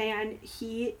died, and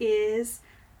he is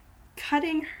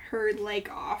cutting her leg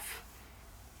off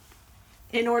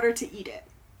in order to eat it,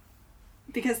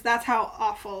 because that's how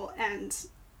awful, and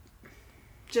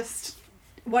just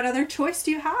what other choice do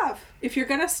you have if you're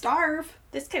gonna starve?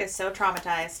 This kid is so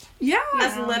traumatized. Yeah.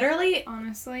 As literally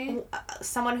Honestly.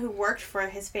 someone who worked for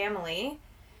his family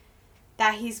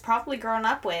that he's probably grown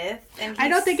up with. And I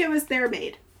don't think it was their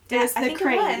maid. It was I the think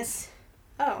Cranes. It was.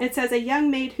 Oh. It says a young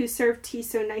maid who served tea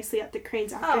so nicely at the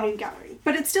Cranes afternoon gathering.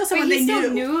 But it's still But someone he they still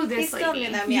knew. knew He this still lady.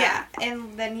 knew them, yeah.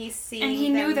 And then he's seeing And he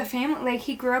knew them- the family. Like,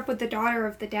 he grew up with the daughter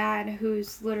of the dad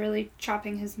who's literally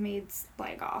chopping his maid's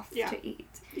leg off to eat.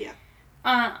 Yeah.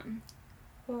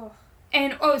 Oh.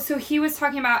 And, so he was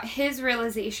talking about his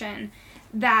realization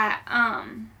that,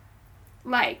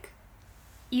 like,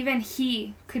 even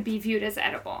he could be viewed as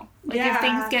edible. Like, if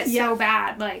things get so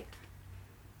bad, like...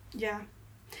 Yeah.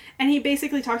 And he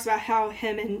basically talks about how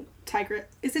him and Tigris...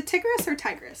 Is it Tigris or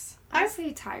Tigress? I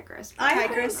say tigress. I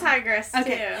think Tigress. it's Tigress, too.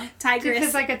 Okay. Tigris.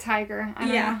 Because, like, a tiger. I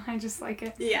don't Yeah. know. I just like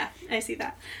it. Yeah, I see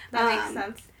that. That makes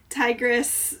sense.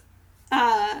 Tigress...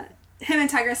 him and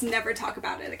Tigress never talk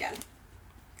about it again.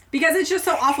 Because it's just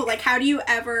so awful. Like, how could you...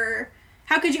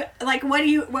 Like, what are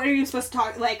you supposed to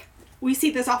talk... Like, we see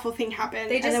this awful thing happen,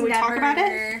 They just and then we talk never- about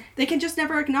it. They can just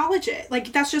never acknowledge it.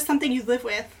 Like, that's just something you live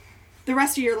with the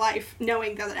rest of your life,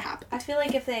 knowing that it happened. I feel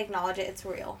like if they acknowledge it, it's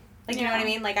real. Like, you know Yeah. what I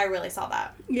mean? Like, I really saw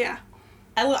that. Yeah.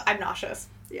 I'm nauseous.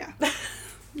 Yeah.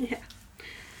 Yeah.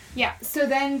 Yeah, so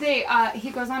then he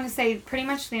goes on to say pretty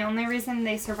much the only reason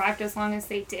they survived as long as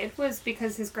they did was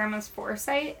because his grandma's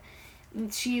foresight.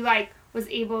 She, like, was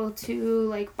able to,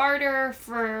 like, barter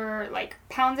for, like,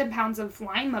 pounds and pounds of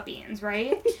lima beans,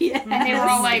 right? Yeah. And they were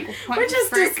all like... Which is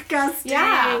disgusting.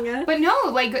 Yeah, but no,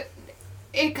 like,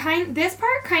 this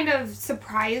part kind of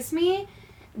surprised me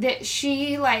that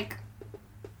she, like,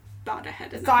 Thought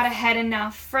ahead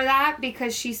enough for that,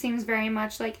 because she seems very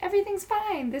much like, everything's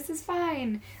fine, this is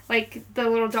fine. Like, the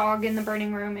little dog in the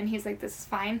burning room, and he's like, this is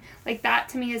fine. Like, that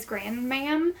to me is grand,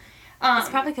 ma'am. It's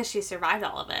probably because she survived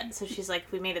all of it. So she's like,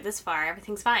 we made it this far.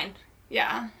 Everything's fine.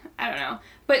 Yeah, I don't know.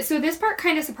 But so this part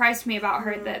kind of surprised me about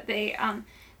her, that they,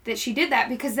 that she did that,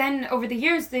 because then over the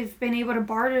years they've been able to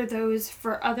barter those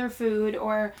for other food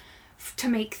or to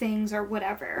make things or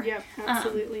whatever. Yep,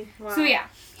 absolutely. Wow. So yeah,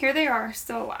 here they are,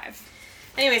 still alive.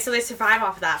 Anyway, so they survive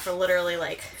off of that for literally,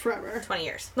 like, Forever. 20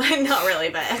 years. Not really,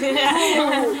 but...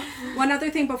 One other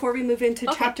thing before we move into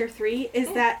chapter 3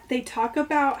 is that they talk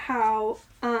about how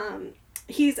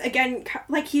he's again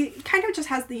like he kind of just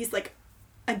has these like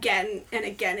again and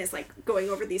again is like going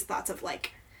over these thoughts of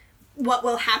like what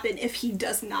will happen if he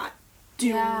does not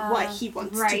do what he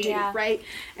wants to do, right?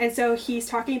 And so he's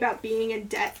talking about being in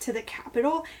debt to the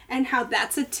Capitol and how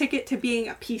that's a ticket to being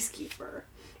a peacekeeper.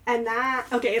 And that,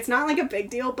 okay, it's not like a big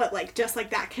deal, but like just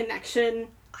like that connection,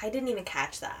 I didn't even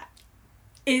catch that.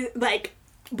 It like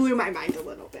blew my mind a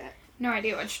little bit. No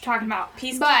idea what you're talking about.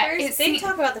 Peacekeepers? They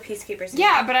talk about the peacekeepers.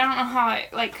 Yeah, but I don't know how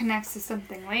it like connects to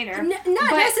something later. Not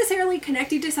necessarily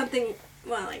connected to something,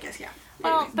 well, I guess, yeah.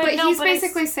 Well, But he's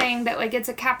basically saying that like it's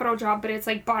a capital job, but it's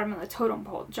like bottom of the totem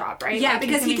pole job, right? Yeah, like,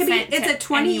 because he could be. It's a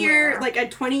 20-year, anywhere. like a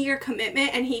 20-year commitment,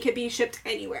 and he could be shipped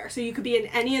anywhere. So you could be in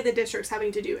any of the districts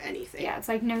having to do anything. Yeah, it's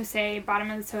like no say,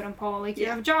 bottom of the totem pole. Like you Yeah.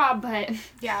 have a job, but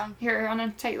Yeah. you're on a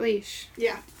tight leash.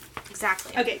 Yeah.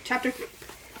 Exactly. Okay, chapter 3.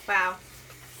 Wow.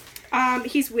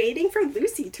 He's waiting for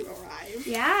Lucy to arrive.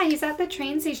 Yeah, he's at the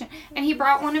train station, and he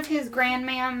brought one of his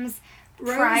grandmam's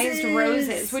prized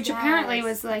roses, which apparently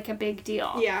was like a big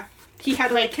deal. Yeah. He had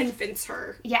to like convince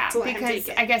her. Yeah, to let him because take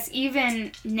it. I guess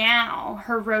even now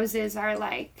her roses are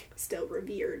like Still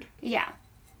revered. yeah.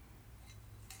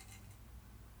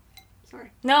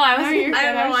 Sorry. No, I was. No, you're I good.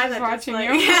 don't know I was why just that just watching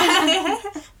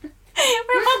like,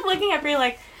 We're both looking at me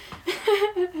like.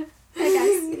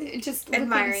 I guess just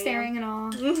Admiring looking, staring in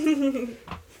awe.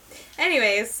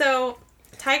 Anyways, so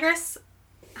Tigress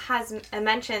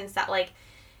mentions that like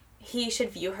he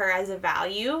should view her as a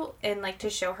value and like to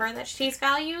show her that she's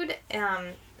valued.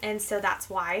 And so that's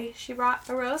why she brought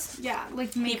a rose. Yeah,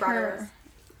 like make brought her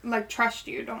like trust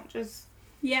you. Don't just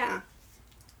Yeah.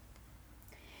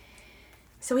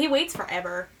 So he waits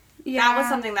forever. yeah. That was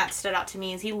something that stood out to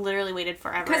me. Is he literally waited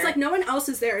forever? Because like no one else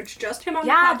is there. It's just him on the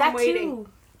yeah, platform that waiting. too.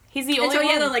 He's the And only so one.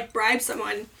 he had to like bribe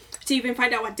someone to even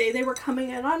find out what day they were coming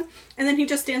in on, and then he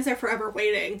just stands there forever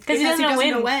waiting because he doesn't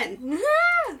know when.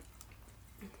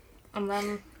 And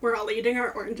then We're all eating our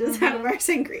oranges out of our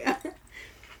sangria.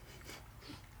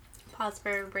 pause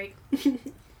for a break.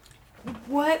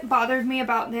 What bothered me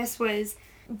about this was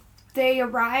they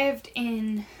arrived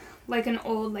in like an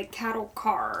old like cattle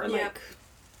car. Yep. Like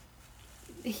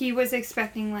he was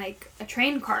expecting like a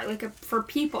train car, like for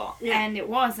people, Yeah. and it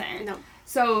wasn't. No.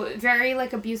 So very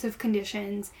like abusive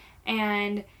conditions,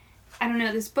 and I don't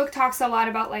know. This book talks a lot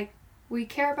about like we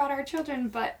care about our children,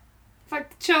 but fuck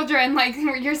the children. Like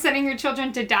you're sending your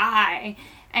children to die,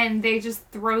 and they just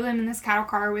throw them in this cattle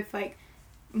car with like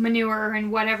manure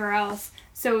and whatever else.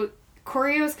 So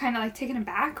Koryo's kind of like taken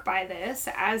aback by this,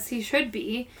 as he should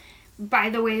be, by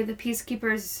the way the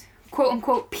peacekeepers, quote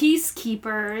unquote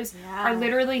peacekeepers, are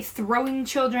literally throwing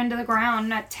children to the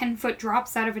ground at 10-foot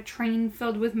drops out of a train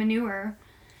filled with manure.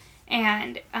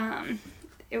 And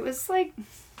it was like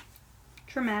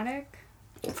traumatic.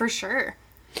 For sure.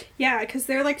 Yeah, because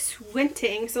they're like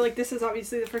squinting. So like this is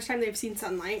obviously the first time they've seen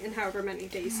sunlight in however many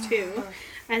days too.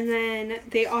 And then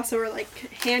they also are like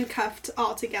handcuffed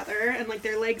all together, and like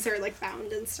their legs are like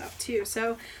bound and stuff too.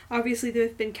 So obviously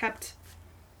they've been kept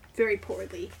very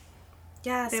poorly.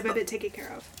 Yes. They haven't been taken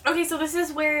care of. Okay, so this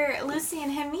is where Lucy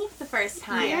and him meet the first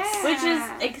time. Yeah. Which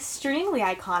is extremely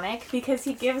iconic because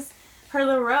he gives her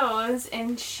the rose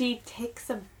and she takes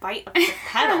a bite of the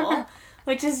petal.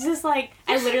 Which is just like,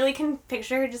 I literally can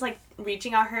picture her just like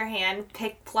reaching out her hand,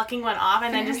 plucking one off,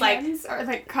 and then just like, or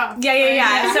like cuffed.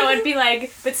 yeah. So it'd be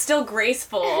like, but still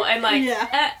graceful and like,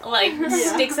 Yeah.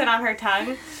 sticks it on her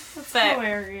tongue. That's But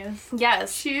hilarious.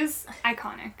 yes, She's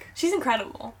iconic. she's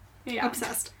incredible. Yeah.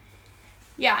 Obsessed.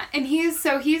 Yeah, and he's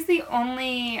the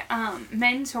only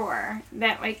mentor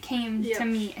that like came Yeah. to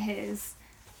meet his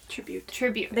Tribute.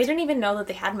 tribute. They didn't even know that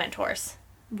they had mentors.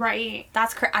 Right.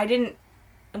 That's I didn't.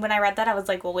 When I read that, I was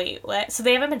like, well, wait, what? So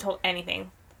they haven't been told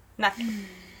anything. Nothing.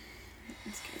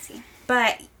 It's crazy.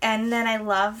 But, and then I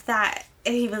love that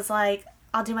he was like,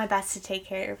 I'll do my best to take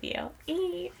care of you.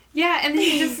 Yeah, and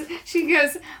then she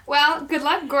goes, well, good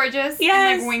luck, gorgeous.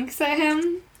 Yes. And like winks at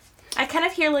him. I kind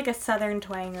of hear like a southern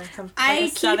twang or something. I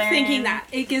like keep thinking that.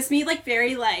 It gives me like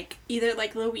very like either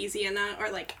like Louisiana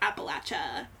or like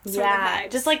Appalachia sort of Yeah,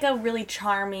 vibes. just like a really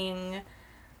charming,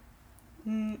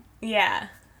 yeah,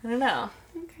 I don't know.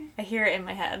 Okay. I hear it in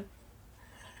my head.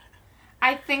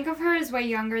 I think of her as way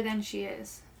younger than she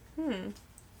is.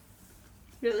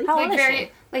 Really? How like old is very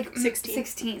she? like 16.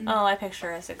 16. Oh, I picture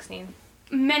her as 16.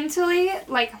 Mentally,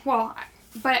 like, well,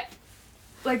 but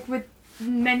like with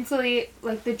mentally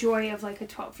like the joy of like a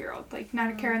 12-year-old, like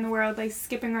not a care in the world, like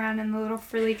skipping around in the little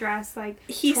frilly dress, like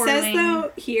He twirling. says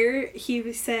though here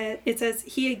it says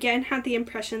he again had the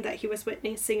impression that he was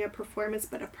witnessing a performance,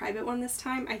 but a private one this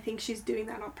time. I think she's doing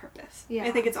that on purpose. Yeah.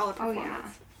 I think it's all a Oh performance. yeah,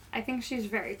 I think she's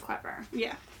very clever.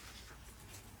 Yeah.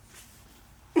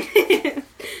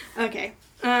 Okay.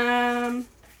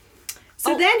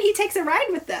 So then he takes a ride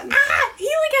with them. He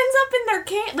like ends up in their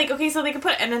cage. Like, okay, so they could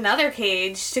put in another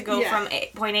cage to go Yeah. from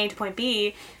point A to point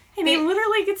B, and they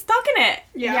literally get stuck in it.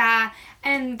 Yeah.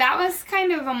 And that was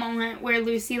kind of a moment where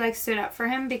Lucy like stood up for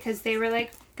him because they were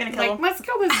like, Gonna kill him. let's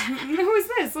kill this. Who is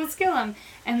this? Let's kill him.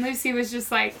 And Lucy was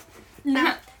just like,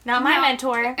 Not my No.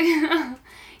 mentor.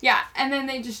 yeah. And then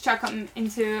they just chuck him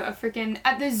into a freaking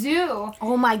at the zoo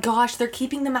Oh my gosh, they're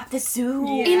keeping them at the zoo.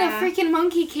 Yeah. in a freaking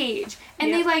monkey cage,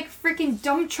 and they Yep. like freaking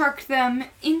dump truck them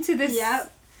into this.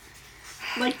 Yep.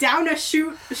 Like down a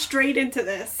chute straight into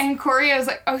this. And Corio's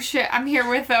like, oh shit, I'm here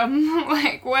with them.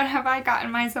 Like, what have I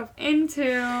gotten myself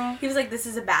into? He was like, this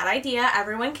is a bad idea.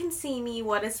 Everyone can see me.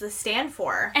 What does this stand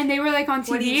for? And they were like on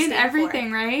What do you TV and stand for?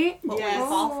 everything, right? What Yes. would you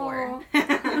fall for?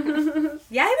 Oh.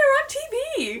 Yeah, they're on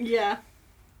TV. Yeah.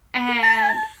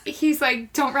 And he's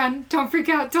like, don't run, don't freak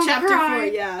out, don't Chapter cry. 4,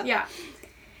 yeah. Yeah.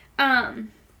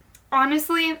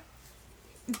 Honestly,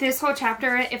 this whole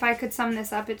chapter, if I could sum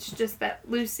this up, it's just that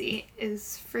Lucy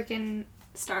is freaking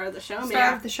Star of the show.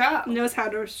 star of the show. Knows how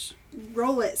to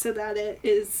roll it so that it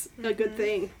is a good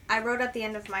thing. I wrote at the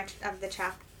end of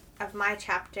my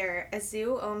chapter, a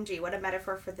zoo, OMG, what a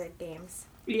metaphor for the games.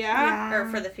 Yeah. Or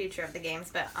for the future of the games,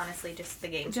 but honestly, just the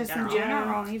games Just in in general.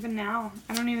 general, even now.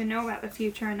 I don't even know about the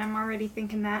future, and I'm already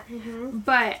thinking that. Mm-hmm.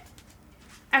 But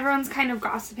everyone's kind of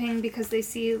gossiping because they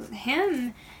see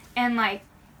him, and like,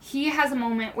 he has a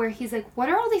moment where he's like, what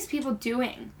are all these people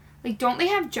doing? Like, don't they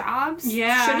have jobs?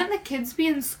 Yeah. Shouldn't the kids be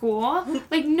in school?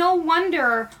 Like, no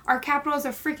wonder our capital is a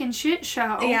freaking shit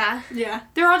show. Yeah. Yeah.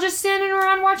 They're all just standing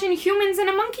around watching humans in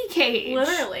a monkey cage.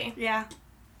 Literally. Yeah.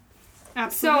 So,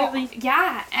 Absolutely.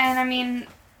 yeah, and I mean,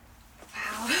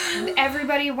 Wow.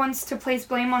 everybody wants to place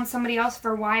blame on somebody else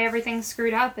for why everything's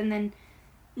screwed up, and then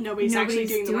nobody's actually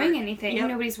doing the work. anything. Yep.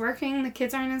 Nobody's working. The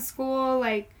kids aren't in school.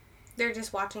 Like, They're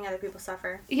just watching other people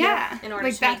suffer. yeah, In order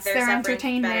like to make that's their their suffering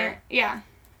entertainment. better. Yeah,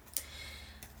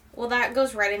 Well, that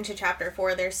goes right into chapter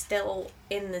 4. They're still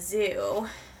in the zoo.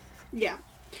 Yeah.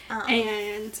 Um,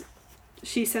 And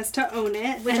she says to own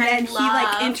it. Which and I then he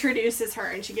like love. introduces her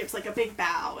and she gives like a big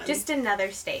bow. And, just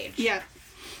another stage. yeah.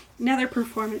 Another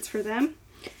performance for them.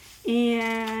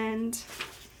 And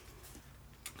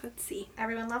let's see.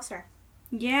 Everyone loves her.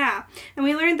 Yeah. And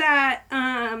we learned that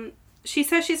she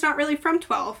says she's not really from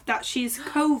 12, that she's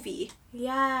Covey,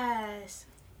 Yes.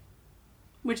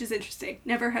 which is interesting.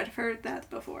 Never had heard that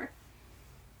before.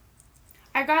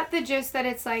 I got the gist that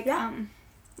it's like Yeah.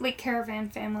 like caravan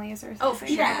families or something. Oh, for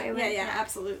sure. Yeah, They yeah, live yeah, there.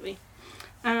 absolutely.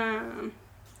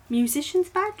 Musicians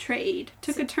by trade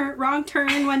took a wrong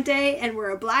turn one day and were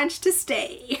obliged to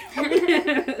stay.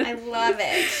 I love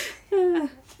it.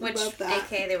 Which, Love that.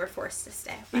 aka, they were forced to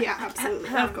stay. Yeah,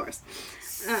 absolutely, of course.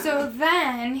 So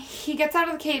then he gets out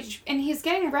of the cage and he's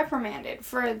getting reprimanded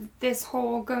for this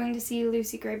whole going to see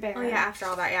Lucy Gray Bear. Oh, yeah, after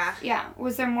all that, yeah. Yeah.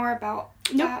 Was there more about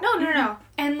Nope. that? No.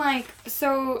 And like,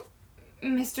 so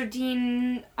Mr.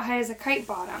 Dean has a kite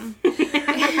bottom.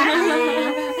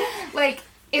 Like,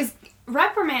 is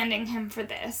reprimanding him for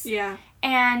this. Yeah.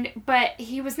 But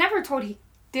he was never told he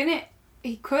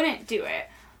couldn't do it.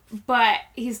 But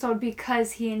he's told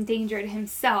because he endangered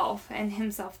himself and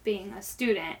himself being a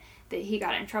student that he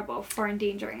got in trouble for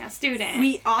endangering a student.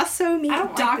 We also meet I don't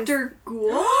like Dr.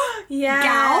 Ghoul,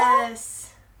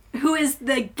 Yes. who is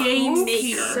the game Kooky.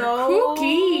 maker. So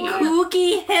Kooky.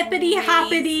 Kooky, hippity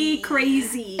hoppity,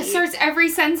 Crazy. crazy. Starts every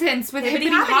sentence with Hippity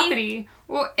hippity hoppity.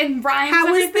 Well, and rhymes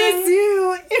How was everything. the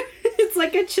zoo? It's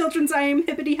like a children's rhyme.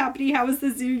 Hippity hoppity, how was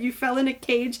the zoo? You fell in a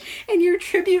cage, and your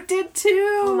tribute did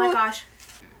too. Oh my gosh.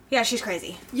 Yeah, she's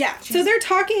crazy. Yeah. So they're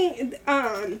talking.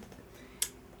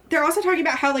 They're also talking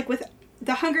about how, like, with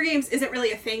the Hunger Games isn't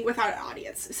really a thing without an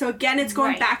audience. So again, it's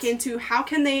going Right. back into how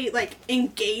can they like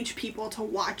engage people to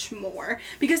watch more,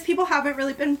 because people haven't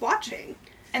really been watching.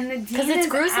 And the 'Cause dean it's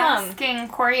is gruesome. asking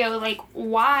Corio, like,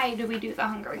 why do we do the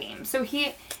Hunger Games? So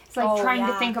he's like Oh, trying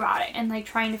to yeah. think about it and like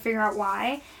trying to figure out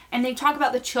why. And they talk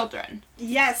about the children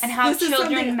Yes. and how this is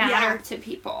children something- matter to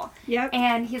people. Yeah. Yep.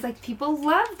 And he's like, people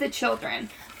love the children.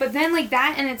 But then like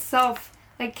that in itself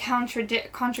like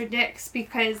contradicts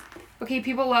because okay,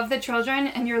 people love the children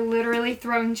and you're literally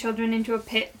throwing children into a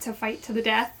pit to fight to the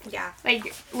death. Yeah.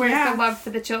 Like where's Yeah. the love for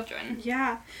the children?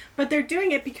 Yeah, but they're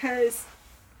doing it because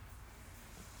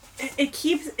it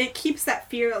keeps that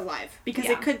fear alive, because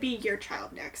Yeah. it could be your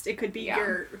child next, it could be Yeah.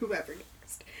 your whoever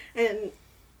next, and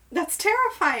that's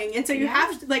terrifying. And so you Yeah.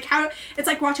 have to, like, how it's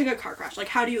like watching a car crash. Like,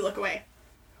 how do you look away?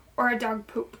 Or a dog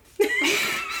poop.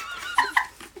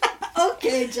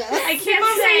 Okay, Jess. I can't People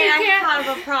say say you I can't-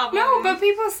 have a problem. No, but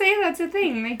people say that's a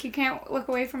thing. Like, you can't look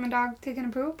away from a dog taking a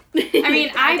poop. I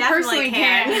mean, I definitely personally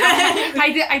can.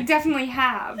 I definitely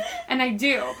have. And I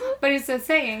do. But it's a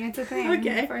saying. It's a thing.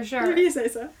 Okay. For sure. If you say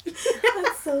so.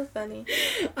 That's so funny.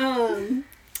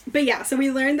 But yeah, so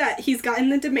we learned that he's gotten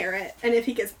the demerit, and if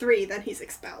he gets 3, then he's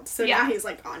expelled. So Yeah. now he's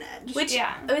like on edge. Which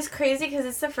Yeah. it was crazy because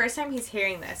it's the first time he's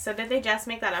hearing this. So did they just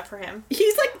make that up for him?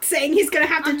 He's like saying he's gonna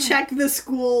have to check the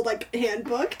school like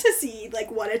handbook to see like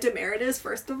what a demerit is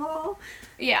first of all.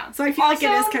 Yeah. So I feel like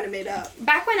it is Also, kind of made up.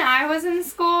 Back when I was in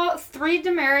school, 3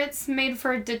 demerits made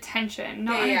for detention,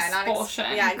 not not expulsion.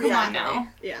 yeah, Come on exactly. now.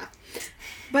 Yeah.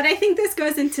 But I think this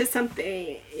goes into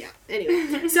something, yeah,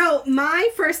 anyway. So my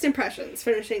first impressions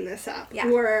finishing this up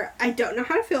were, I don't know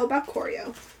how to feel about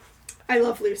Choreo. I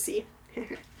love Lucy.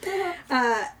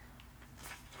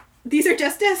 These are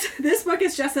just as, this book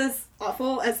is just as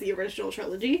awful as the original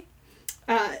trilogy.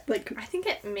 Like, I think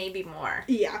it may be more.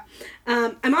 yeah.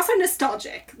 I'm also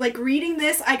nostalgic. Like, reading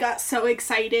this, I got so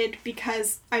excited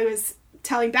because I was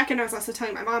telling Becca and I was also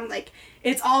telling my mom, like,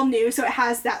 it's all new, so it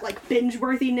has that, like,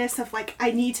 binge-worthiness of, like,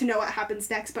 I need to know what happens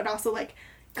next, but also, like,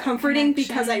 comforting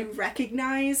because I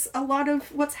recognize a lot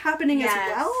of what's happening as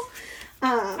well.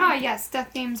 Oh, yes.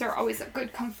 Death names are always a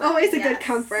good comfort. Always a good Yes.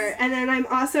 comfort. And then I'm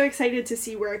also excited to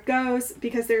see where it goes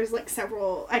because there's, like,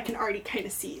 several, I can already kind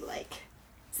of see, like,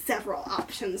 several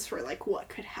options for, like, what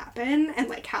could happen and,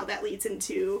 like, how that leads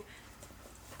into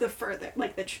the further,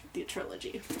 like, the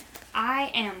trilogy.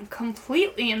 I am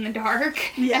completely in the dark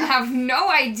Yeah. and have no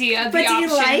idea But the do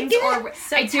you options. like it? Or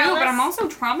So I do, tell but us- I'm also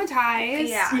traumatized.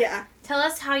 Yeah. Yeah. Tell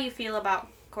us how you feel about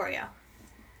Choreo.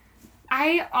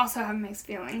 I also have mixed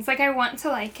feelings. Like, I want to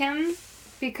like him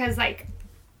because, like,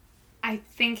 I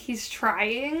think he's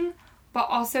trying, but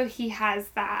also he has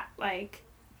that, like,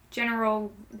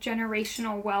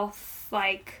 generational wealth,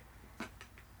 like,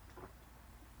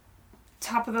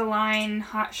 top of the line,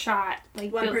 hot shot,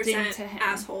 like, built 1% into him.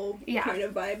 asshole Yeah. kind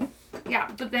of vibe. Yeah,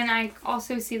 but then I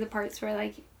also see the parts where,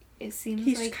 like, it seems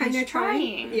He's like kind he's of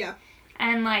trying. Yeah.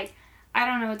 And, like, I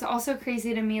don't know, it's also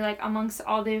crazy to me, like, amongst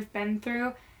all they've been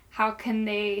through, how can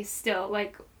they still,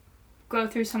 like, go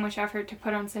through so much effort to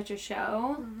put on such a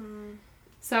show? Mm-hmm.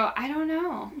 So, I don't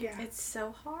know. Yeah. It's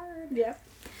so hard. Yeah.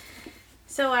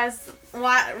 So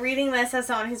reading this as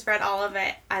someone who's read all of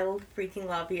it, I freaking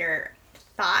love your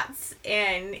thoughts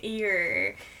and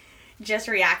your just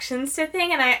reactions to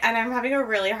thing, and I'm having a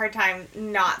really hard time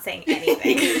not saying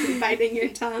anything. Biting your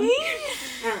tongue.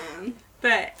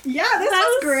 But Yeah, this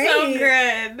that was great. so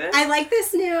good. I like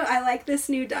this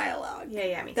new dialogue.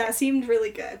 Yeah, me too. That seemed really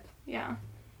good. Yeah.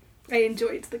 I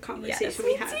enjoyed the conversation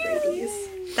we had,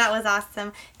 ladies. That was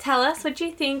awesome. Tell us what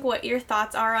you think, what your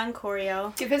thoughts are on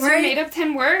Choreo. Give us Right. your made-up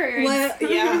 10 words. Yeah. We'll do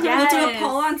a Yes.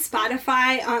 poll on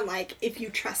Spotify on, like, if you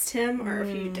trust him or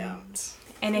if you don't.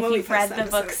 And if When we you've post read the the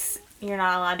episode. books, you're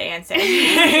not allowed to answer.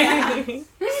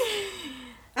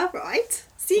 All right.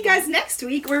 See you guys next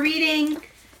week. We're reading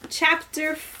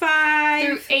chapter 5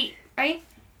 Through 8, right?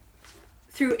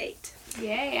 through 8.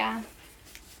 Yeah.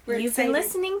 We're You've excited. been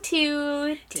listening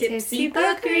to Tipsy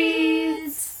Book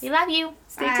Reads. We love you.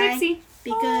 Stay Bye. tipsy.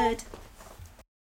 Be good.